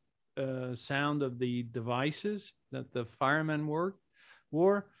 beep sound of the devices that the firemen wore,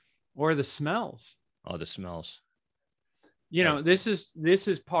 or the smells? Oh, the smells. This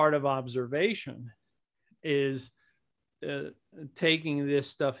is part of observation, is taking this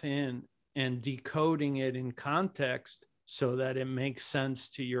stuff in and decoding it in context so that it makes sense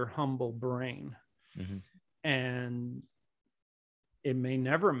to your humble brain. Mm-hmm. And it may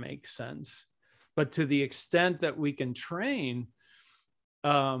never make sense, but to the extent that we can train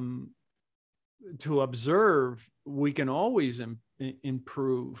to observe, we can always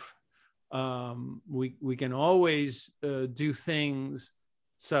improve. We can always do things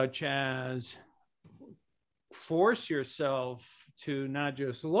such as force yourself to not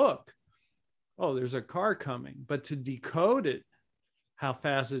just look, oh, there's a car coming, but to decode it. How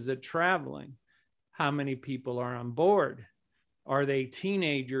fast is it traveling? How many people are on board? Are they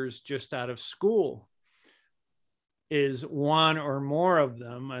teenagers just out of school? Is one or more of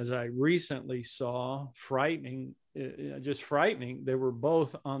them, as I recently saw, frightening, just frightening. They were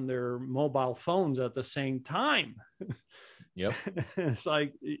both on their mobile phones at the same time. Yep. It's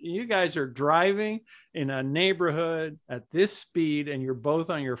like, you guys are driving in a neighborhood at this speed, and you're both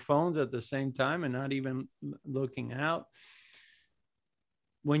on your phones at the same time and not even looking out.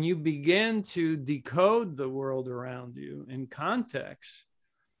 When you begin to decode the world around you in context,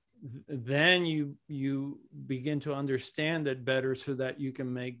 then you begin to understand it better, so that you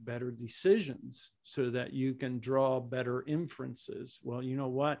can make better decisions, so that you can draw better inferences. Well, you know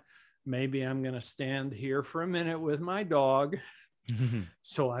what? Maybe I'm going to stand here for a minute with my dog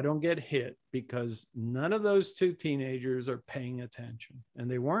so I don't get hit, because none of those two teenagers are paying attention, and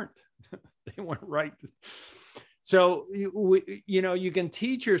they weren't. They weren't right. So, you can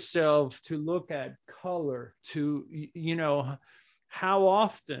teach yourself to look at color, to, how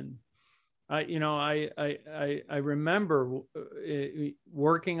often, I remember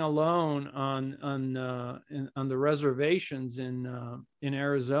working alone on the reservations in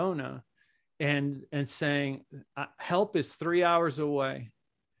Arizona, and saying, help is 3 hours away.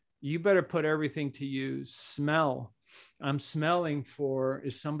 You better put everything to use. Smell. I'm smelling for,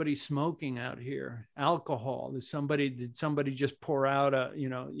 is somebody smoking out here? Alcohol. Did somebody just pour out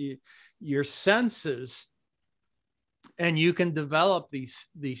your senses? And you can develop these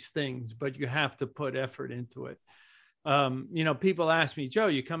things, but you have to put effort into it. People ask me, Joe,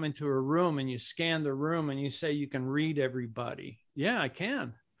 you come into a room and you scan the room and you say you can read everybody. Yeah, I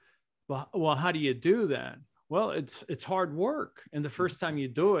can. Well, how do you do that? Well, it's hard work. And the first time you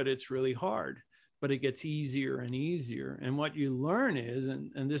do it, it's really hard, but it gets easier and easier. And what you learn is,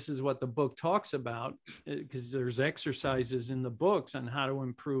 and this is what the book talks about, because there's exercises in the books on how to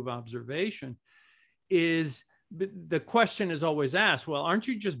improve observation, is the question is always asked, well, aren't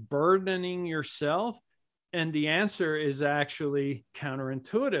you just burdening yourself? And the answer is actually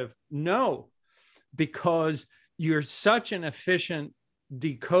counterintuitive. No, because you're such an efficient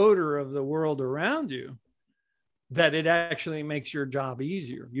decoder of the world around you that it actually makes your job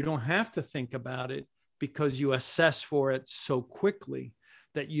easier. You don't have to think about it, because you assess for it so quickly.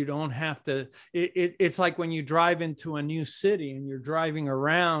 that you don't have to, it's like when you drive into a new city and you're driving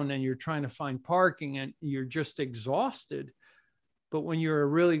around and you're trying to find parking and you're just exhausted. But when you're a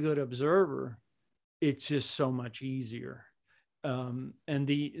really good observer, it's just so much easier. And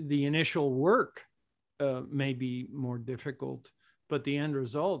the initial work may be more difficult, but the end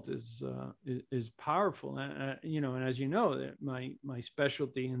result is powerful. And and as you know, my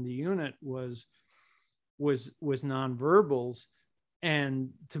specialty in the unit was nonverbals, and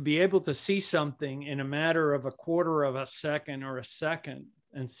to be able to see something in a matter of a quarter of a second or a second,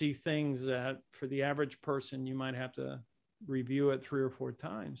 and see things that for the average person you might have to review it 3 or 4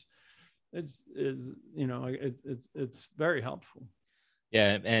 times, it's very helpful.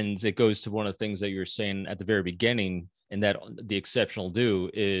 Yeah, and it goes to one of the things that you were saying at the very beginning, and that the exceptional do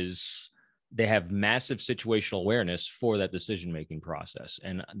is they have massive situational awareness for that decision-making process.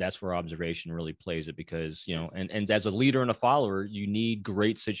 And that's where observation really plays it, because, and as a leader and a follower, you need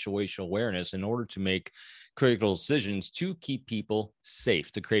great situational awareness in order to make critical decisions to keep people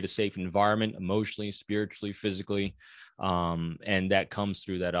safe, to create a safe environment, emotionally, spiritually, physically. And that comes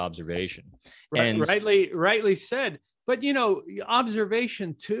through that observation. Right, And rightly said. But,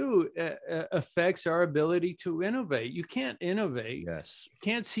 observation too affects our ability to innovate. You can't innovate. Yes. You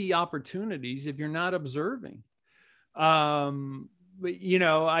can't see opportunities if you're not observing. But,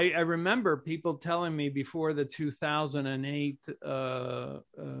 I remember people telling me before the 2008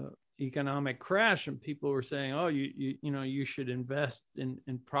 economic crash, and people were saying, "Oh, you should invest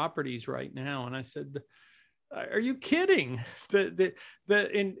in properties right now." And I said, are you kidding?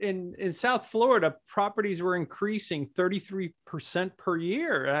 In South Florida, properties were increasing 33% per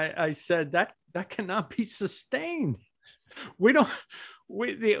year. I said that cannot be sustained.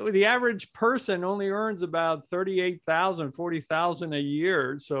 The average person only earns about 38,000, 40,000 a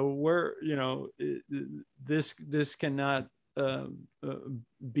year. So this cannot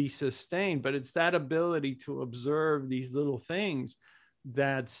be sustained. But it's that ability to observe these little things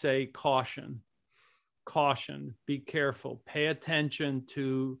that say caution, be careful, pay attention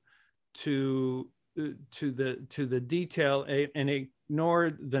to the detail, and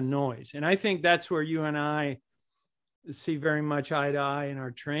ignore the noise. And I think that's where you and I see very much eye to eye in our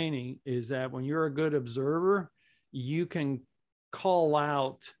training, is that when you're a good observer, you can call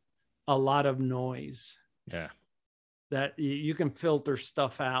out a lot of noise. Yeah. That you can filter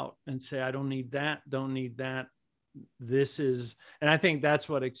stuff out and say, I don't need that, don't need that. And I think that's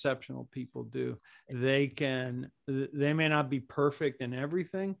what exceptional people do. They may not be perfect in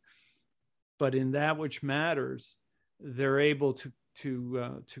everything, but in that which matters, they're able to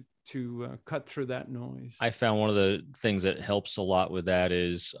cut through that noise. I found one of the things that helps a lot with that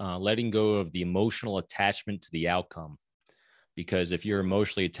is letting go of the emotional attachment to the outcome. Because if you're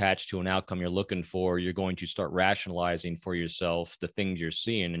emotionally attached to an outcome you're looking for, you're going to start rationalizing for yourself the things you're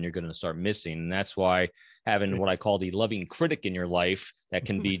seeing, and you're going to start missing. And that's why having what I call the loving critic in your life that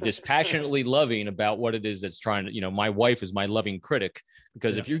can be dispassionately loving about what it is that's trying to, my wife is my loving critic,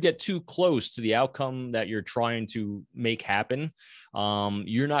 because if you get too close to the outcome that you're trying to make happen,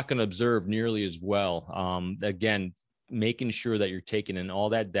 you're not going to observe nearly as well. Again, making sure that you're taking in all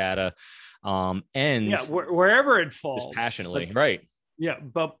that data, and wherever it falls, just passionately, right? Yeah,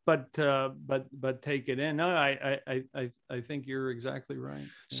 but take it in. No, I think you're exactly right.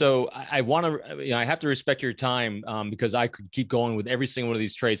 So I want to, I have to respect your time, because I could keep going with every single one of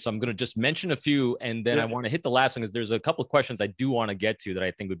these traits. So I'm going to just mention a few, and then I want to hit the last one, because there's a couple of questions I do want to get to that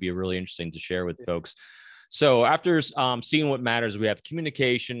I think would be really interesting to share with folks. So after seeing what matters, we have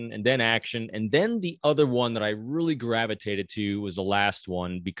communication, and then action. And then the other one that I really gravitated to was the last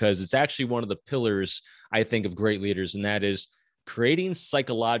one, because it's actually one of the pillars, I think, of great leaders. And that is creating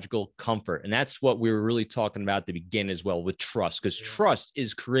psychological comfort. And that's what we were really talking about at the beginning as well, with trust, because trust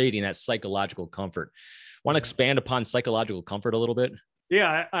is creating that psychological comfort. Want to expand upon psychological comfort a little bit?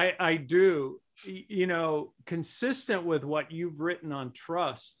 Yeah, I do. Consistent with what you've written on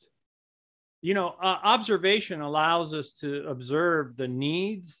trust, observation allows us to observe the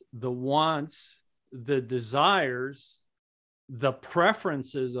needs, the wants, the desires, the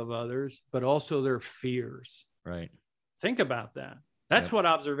preferences of others, but also their fears. Right. Think about that. That's what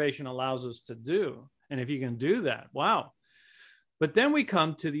observation allows us to do. And if you can do that, wow. But then we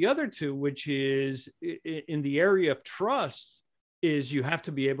come to the other two, which is in the area of trust, is you have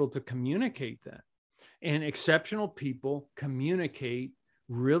to be able to communicate that. And exceptional people communicate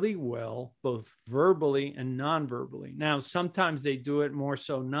really well, both verbally and non-verbally. Now, sometimes they do it more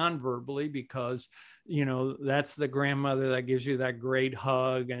so non-verbally, because, that's the grandmother that gives you that great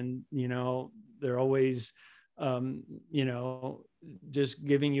hug, and, they're always, just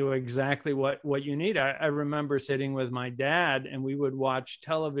giving you exactly what you need. I remember sitting with my dad and we would watch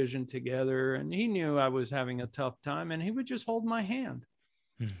television together, and he knew I was having a tough time and he would just hold my hand.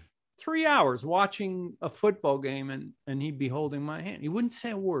 3 hours watching a football game, and he'd be holding my hand. He wouldn't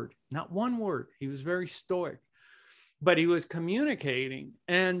say a word, not one word. He was very stoic, but he was communicating.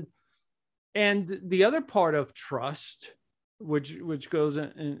 And the other part of trust, which goes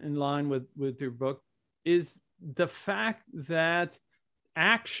in line with your book, is the fact that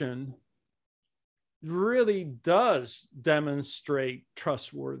action really does demonstrate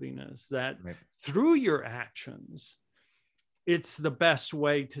trustworthiness, that right. Through your actions, it's the best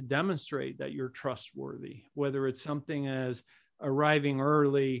way to demonstrate that you're trustworthy, whether it's something as arriving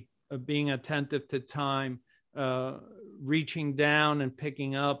early, being attentive to time, reaching down and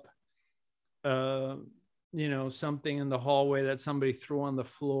picking up, something in the hallway that somebody threw on the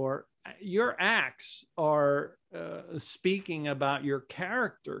floor. Your acts are speaking about your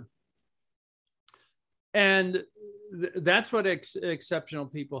character. And that's what exceptional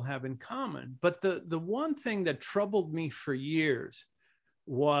people have in common. But the one thing that troubled me for years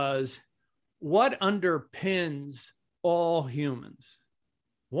was what underpins all humans.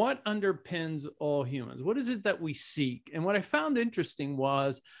 What underpins all humans? What is it that we seek? And what I found interesting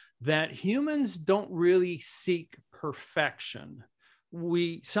was that humans don't really seek perfection.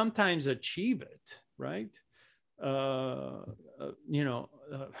 We sometimes achieve it, right? When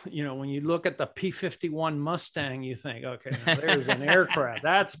you look at the P-51 Mustang, you think, okay, now there's an aircraft.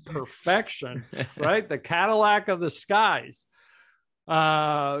 That's perfection, right? The Cadillac of the skies.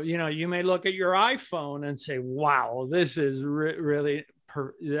 You may look at your iPhone and say, wow, this is really,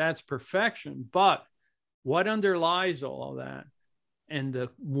 that's perfection. But what underlies all of that? And the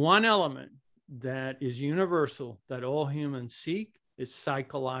one element that is universal that all humans seek is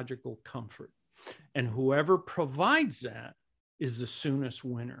psychological comfort. And whoever provides that is the soonest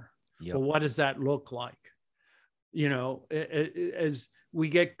winner. Yep. Well, what does that look like? As we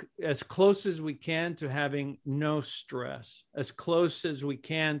get as close as we can to having no stress, as close as we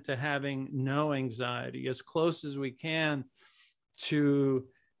can to having no anxiety, as close as we can to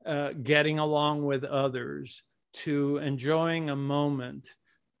getting along with others, to enjoying a moment,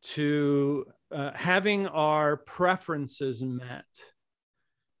 to having our preferences met,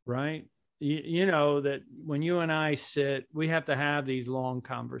 right? You know that when you and I sit, we have to have these long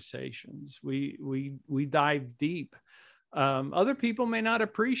conversations. We dive deep. Other people may not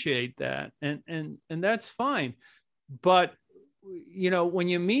appreciate that, and that's fine. But when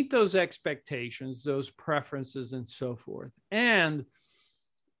you meet those expectations, those preferences, and so forth, and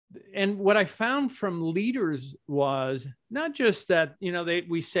what I found from leaders was not just that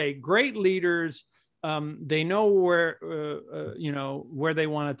we say great leaders. They know where they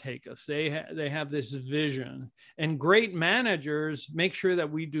want to take us. They have this vision, and great managers make sure that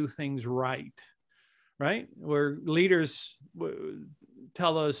we do things right. Where leaders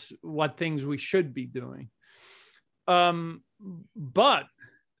tell us what things we should be doing. But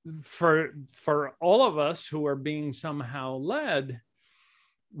for all of us who are being somehow led,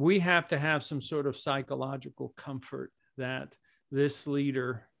 we have to have some sort of psychological comfort that this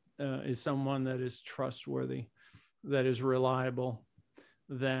leader is someone that is trustworthy, that is reliable,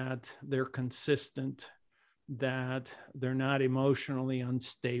 that they're consistent, that they're not emotionally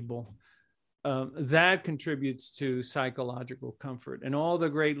unstable. That contributes to psychological comfort. And all the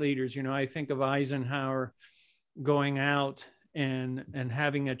great leaders, I think of Eisenhower going out and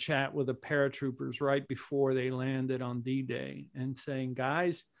having a chat with the paratroopers right before they landed on D-Day and saying,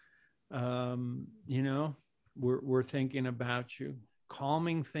 guys, we're thinking about you.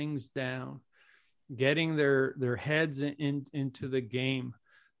 Calming things down, getting their heads into the game,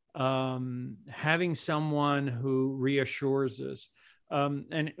 having someone who reassures us.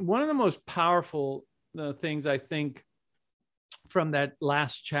 And one of the most powerful things I think from that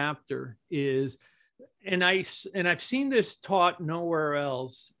last chapter is, and I've seen this taught nowhere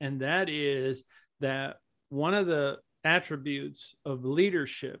else, and that is that one of the attributes of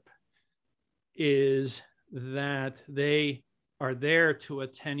leadership is that they are there to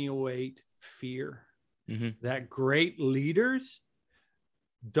attenuate fear. Mm-hmm. That great leaders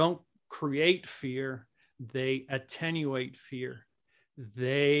don't create fear, they attenuate fear.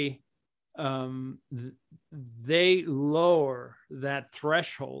 They lower that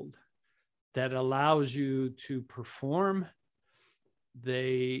threshold that allows you to perform.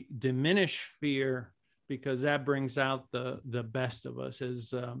 They diminish fear because that brings out the best of us.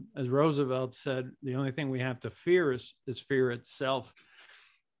 As Roosevelt said, the only thing we have to fear is fear itself.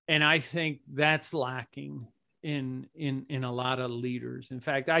 And I think that's lacking in a lot of leaders. In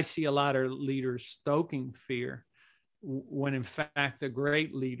fact, I see a lot of leaders stoking fear when in fact the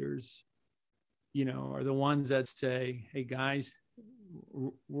great leaders, are the ones that say, hey guys,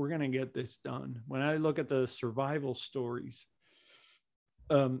 we're going to get this done. When I look at the survival stories,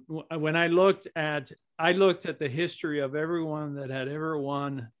 when I looked at the history of everyone that had ever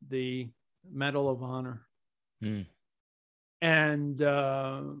won the Medal of Honor. And,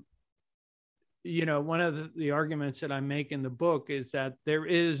 one of the arguments that I make in the book is that there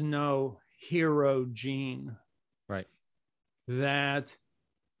is no hero gene. Right. That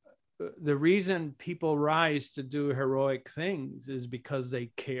the reason people rise to do heroic things is because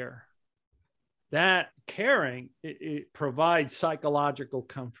they care. That caring, it provides psychological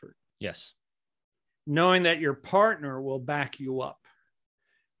comfort. Yes. Knowing that your partner will back you up.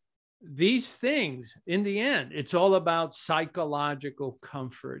 These things, in the end, it's all about psychological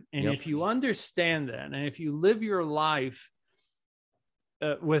comfort. And if you understand that, and if you live your life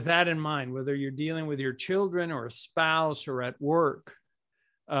with that in mind, whether you're dealing with your children or a spouse or at work,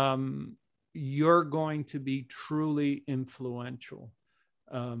 you're going to be truly influential.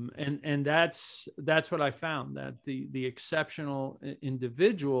 And that's what I found, that the exceptional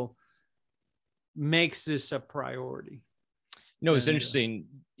individual makes this a priority. It's interesting.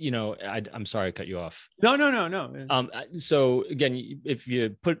 I'm sorry I cut you off. No. So again, if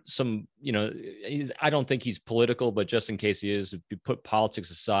you put some, I don't think he's political, but just in case he is, if you put politics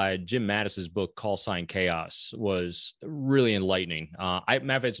aside, Jim Mattis's book, Call Sign Chaos, was really enlightening.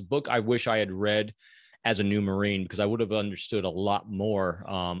 It's a book I wish I had read as a new Marine, because I would have understood a lot more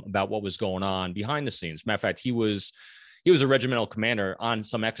about what was going on behind the scenes. Matter of fact, he was a regimental commander on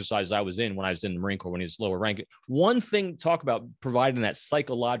some exercises I was in when I was in the Marine Corps when he was lower rank. One thing, talk about providing that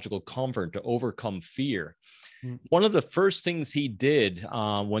psychological comfort to overcome fear. One of the first things he did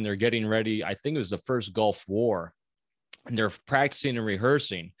when they're getting ready, I think it was the first Gulf War, and they're practicing and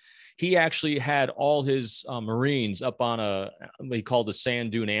rehearsing. He actually had all his Marines up on what he called the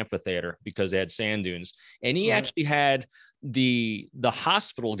sand dune amphitheater, because they had sand dunes. And he actually had the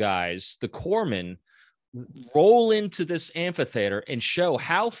hospital guys, the corpsmen, roll into this amphitheater and show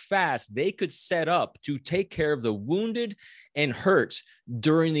how fast they could set up to take care of the wounded and hurt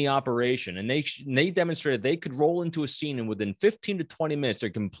during the operation. And they demonstrated they could roll into a scene, and within 15 to 20 minutes, they're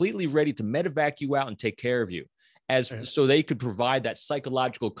completely ready to medevac you out and take care of you, so they could provide that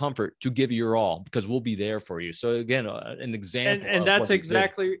psychological comfort to give you your all, because we'll be there for you. So again, an example. And that's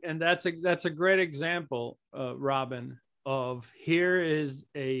exactly, and that's a great example, Robin, of here is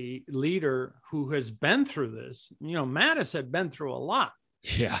a leader who has been through this. Mattis had been through a lot.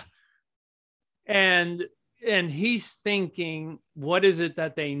 Yeah. And he's thinking, what is it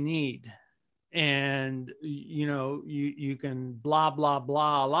that they need? And, you can blah, blah,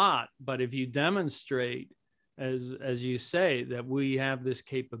 blah a lot. But if you demonstrate, as you say, that we have this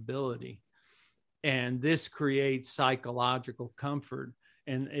capability, and this creates psychological comfort,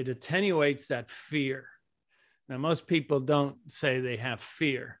 and it attenuates that fear. Now, most people don't say they have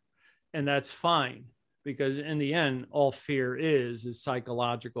fear, and that's fine, because in the end, all fear is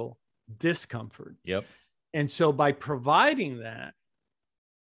psychological discomfort. Yep. And so by providing that,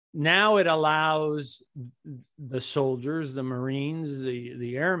 now it allows the soldiers, the Marines,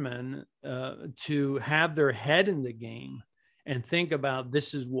 the airmen to have their head in the game and think about,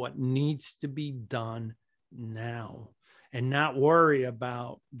 this is what needs to be done now, and not worry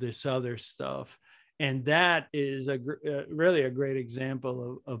about this other stuff. And that is really a great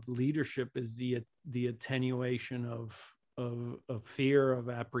example of leadership, is the attenuation of fear, of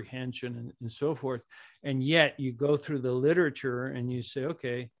apprehension, and so forth. And yet you go through the literature and you say,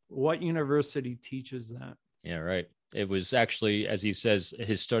 okay, what university teaches that? Yeah, right. It was actually, as he says,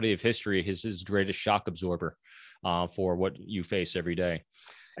 his study of history, his greatest shock absorber for what you face every day.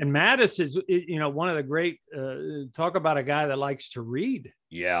 And Mattis is, one of the great, talk about a guy that likes to read.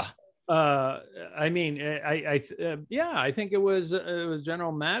 Yeah. I think it was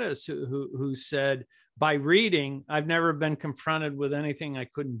General Mattis who said, by reading, I've never been confronted with anything I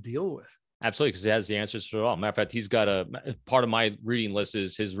couldn't deal with. Absolutely, because he has the answers to it all. Matter of fact, he's got a part of my reading list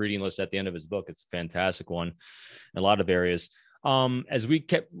is his reading list at the end of his book. It's a fantastic one in a lot of areas. As we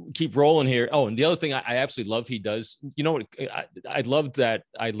keep rolling here. Oh, and the other thing I absolutely love he does, what I loved that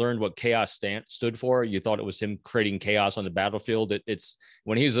I learned what chaos stood for. You thought it was him creating chaos on the battlefield. It's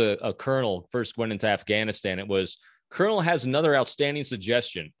when he was a colonel, first went into Afghanistan, it was, Colonel has another outstanding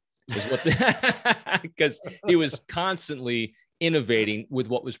suggestion, is what because he was constantly innovating with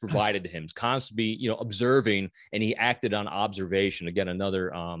what was provided to him, constantly, observing, and he acted on observation. Again,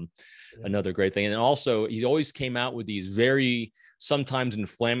 another great thing. And also, he always came out with these very sometimes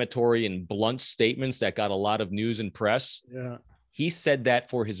inflammatory and blunt statements that got a lot of news and press. Yeah. He said that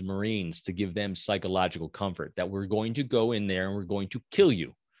for his Marines to give them psychological comfort, that we're going to go in there and we're going to kill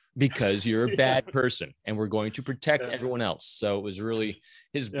you because you're a bad person and we're going to protect everyone else. So it was really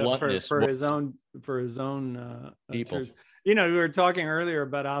his bluntness for his own people. truth. You know, we were talking earlier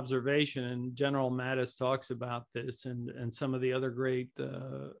about observation, and General Mattis talks about this, and some of the other great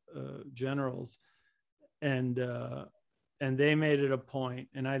generals, and they made it a point,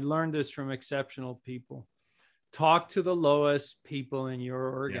 and I learned this from exceptional people: talk to the lowest people in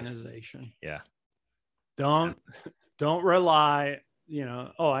your organization. Yes. Yeah. Don't rely, you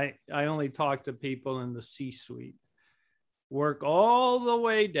know, I only talk to people in the C-suite. Work all the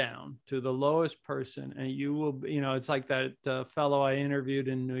way down to the lowest person, and you will, you know, it's like that fellow I interviewed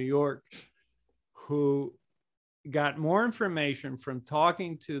in New York who got more information from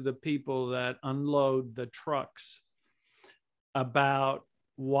talking to the people that unload the trucks about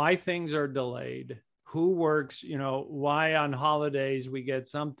why things are delayed, who works, you know, why on holidays we get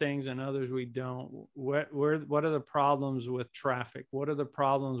some things and others we don't. What are the problems with traffic? What are the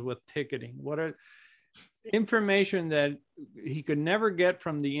problems with ticketing? What are information that he could never get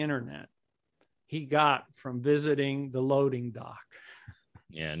from the internet, he got from visiting the loading dock.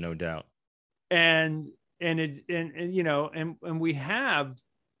 Yeah, no doubt. And you know, and we have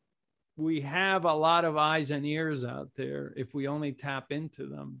a lot of eyes and ears out there if we only tap into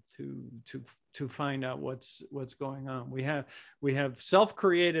them to find out what's going on. We have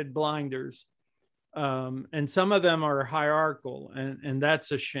self-created blinders, and some of them are hierarchical, and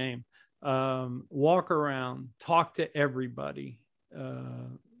that's a shame. Walk around, talk to everybody.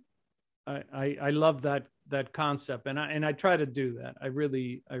 I love that concept, and I try to do that. I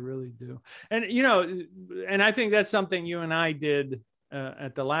really do. And you know, and I think that's something you and I did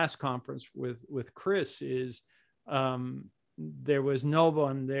at the last conference with Chris. Is there was no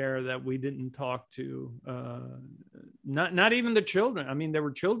one there that we didn't talk to. Not even the children. I mean, there were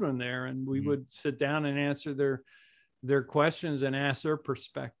children there, and we would sit down and answer their questions and ask their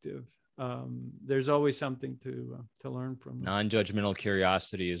perspective. There's always something to learn from them. Non-judgmental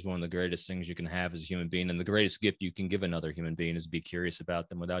curiosity is one of the greatest things you can have as a human being, and the greatest gift you can give another human being is be curious about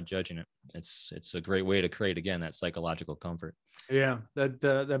them without judging it. It's a great way to create, again, that psychological comfort. Yeah,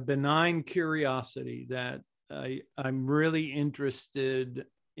 that benign curiosity that I'm really interested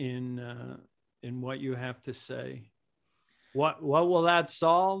in what you have to say. What will that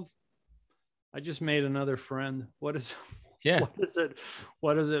solve? I just made another friend. What is? Yeah.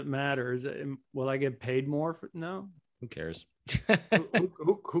 What does it matter? Will I get paid more for? No. Who cares?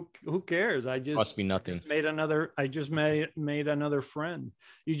 Who cares? I just cost me nothing. I just made another friend.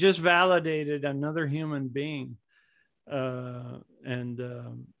 You just validated another human being, and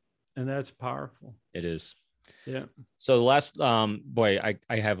that's powerful. It is. Yeah. So the last, I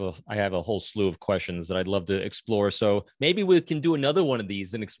have a whole slew of questions that I'd love to explore. So maybe we can do another one of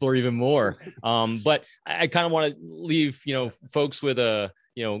these and explore even more. But I kind of want to leave, you know, folks with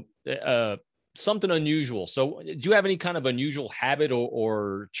something unusual. So do you have any kind of unusual habit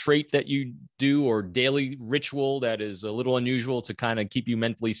or trait that you do, or daily ritual that is a little unusual to kind of keep you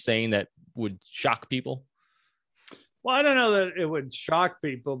mentally sane that would shock people? Well, I don't know that it would shock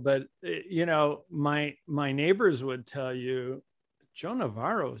people, but you know, my neighbors would tell you, Joe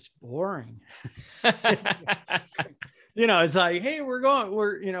Navarro is boring. You know, it's like, hey, we're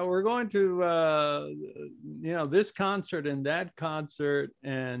going to this concert and that concert,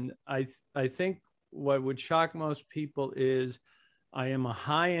 and I think what would shock most people is I am a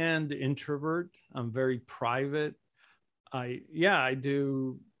high-end introvert. I'm very private. I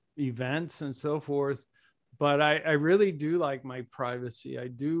do events and so forth. But I really do like my privacy. I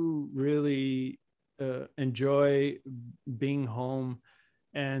do really enjoy being home,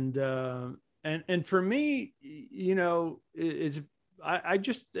 and for me, you know, I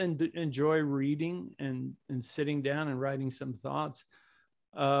just enjoy reading and sitting down and writing some thoughts.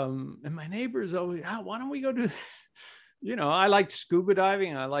 And my neighbors always, why don't we go do? You know, I like scuba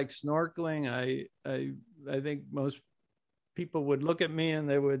diving. I like snorkeling. I think most people would look at me and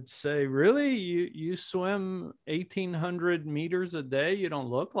they would say, really, you swim 1,800 meters a day? You don't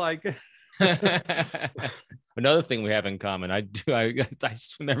look like it. Another thing we have in common, I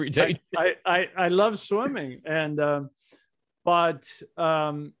swim every day. I love swimming, and but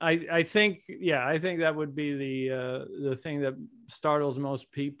I think that would be the thing that startles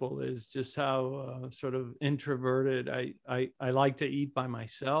most people, is just how sort of introverted I like to eat by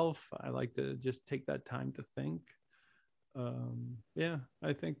myself. I like to just take that time to think.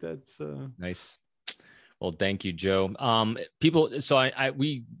 I think that's nice. Well, thank you, Joe.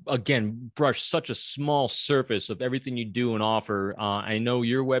 We again brush such a small surface of everything you do and offer. I know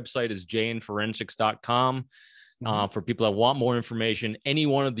your website is jnforensics.com. For people that want more information, any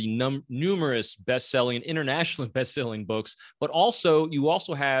one of the numerous best-selling, internationally best-selling books, but also you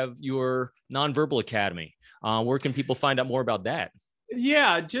also have your Nonverbal Academy. Where can people find out more about that?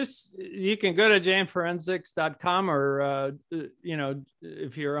 Yeah, just you can go to janforensics.com, or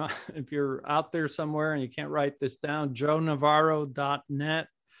if you're out there somewhere and you can't write this down, joenavarro.net.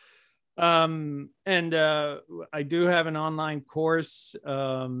 And I do have an online course,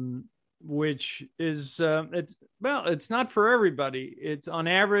 which is it's not for everybody. It's on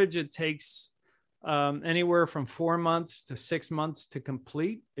average it takes anywhere from 4 months to 6 months to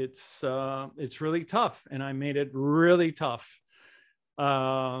complete. It's really tough, and I made it really tough.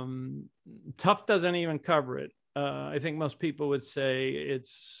 Tough doesn't even cover it. I think most people would say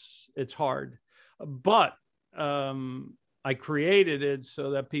it's hard, but I created it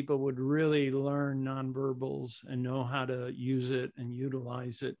so that people would really learn nonverbals and know how to use it and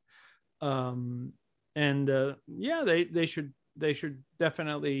utilize it. They should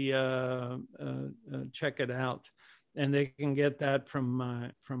definitely check it out. And they can get that from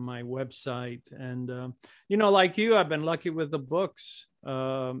my website. And like you, I've been lucky with the books.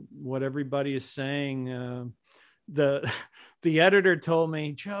 What everybody is saying. The editor told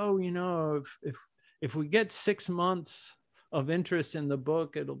me, Joe, if we get 6 months of interest in the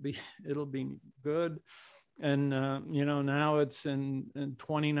book, it'll be good. And now it's in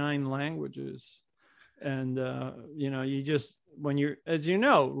 29 languages. And you just, when you're, as you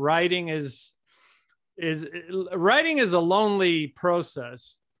know, writing is a lonely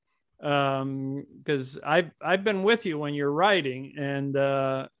process, because I've been with you when you're writing, and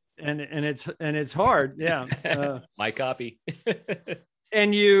it's hard. Yeah. My copy.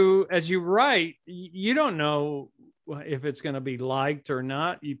 And as you write, you don't know if it's going to be liked or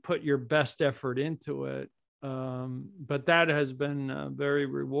not. You put your best effort into it. But that has been very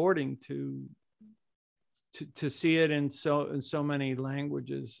rewarding to see it in so many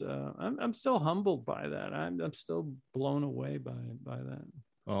languages. I'm still humbled by that. I'm still blown away by that.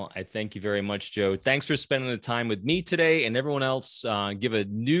 Well, I thank you very much, Joe. Thanks for spending the time with me today, and everyone else. Give a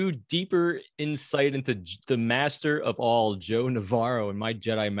new, deeper insight into the master of all, Joe Navarro, and my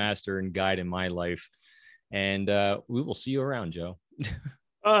Jedi master and guide in my life. And we will see you around, Joe.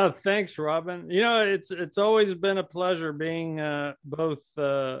 Thanks, Robin. It's always been a pleasure being both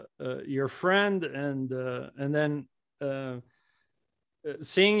your friend and then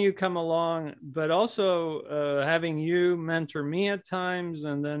seeing you come along, but also having you mentor me at times,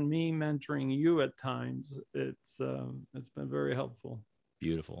 and then me mentoring you at times. It's been very helpful.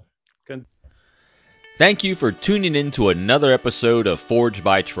 Beautiful. Good. Thank you for tuning in to another episode of Forged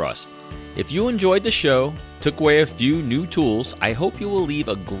by Trust. If you enjoyed the show, took away a few new tools, I hope you will leave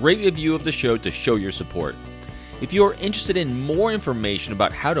a great review of the show to show your support. If you are interested in more information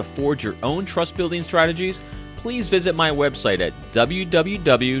about how to forge your own trust building strategies, please visit my website at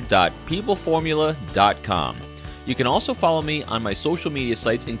www.peopleformula.com. You can also follow me on my social media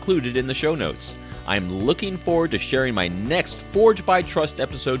sites included in the show notes. I'm looking forward to sharing my next Forged by Trust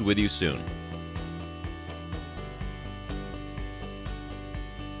episode with you soon.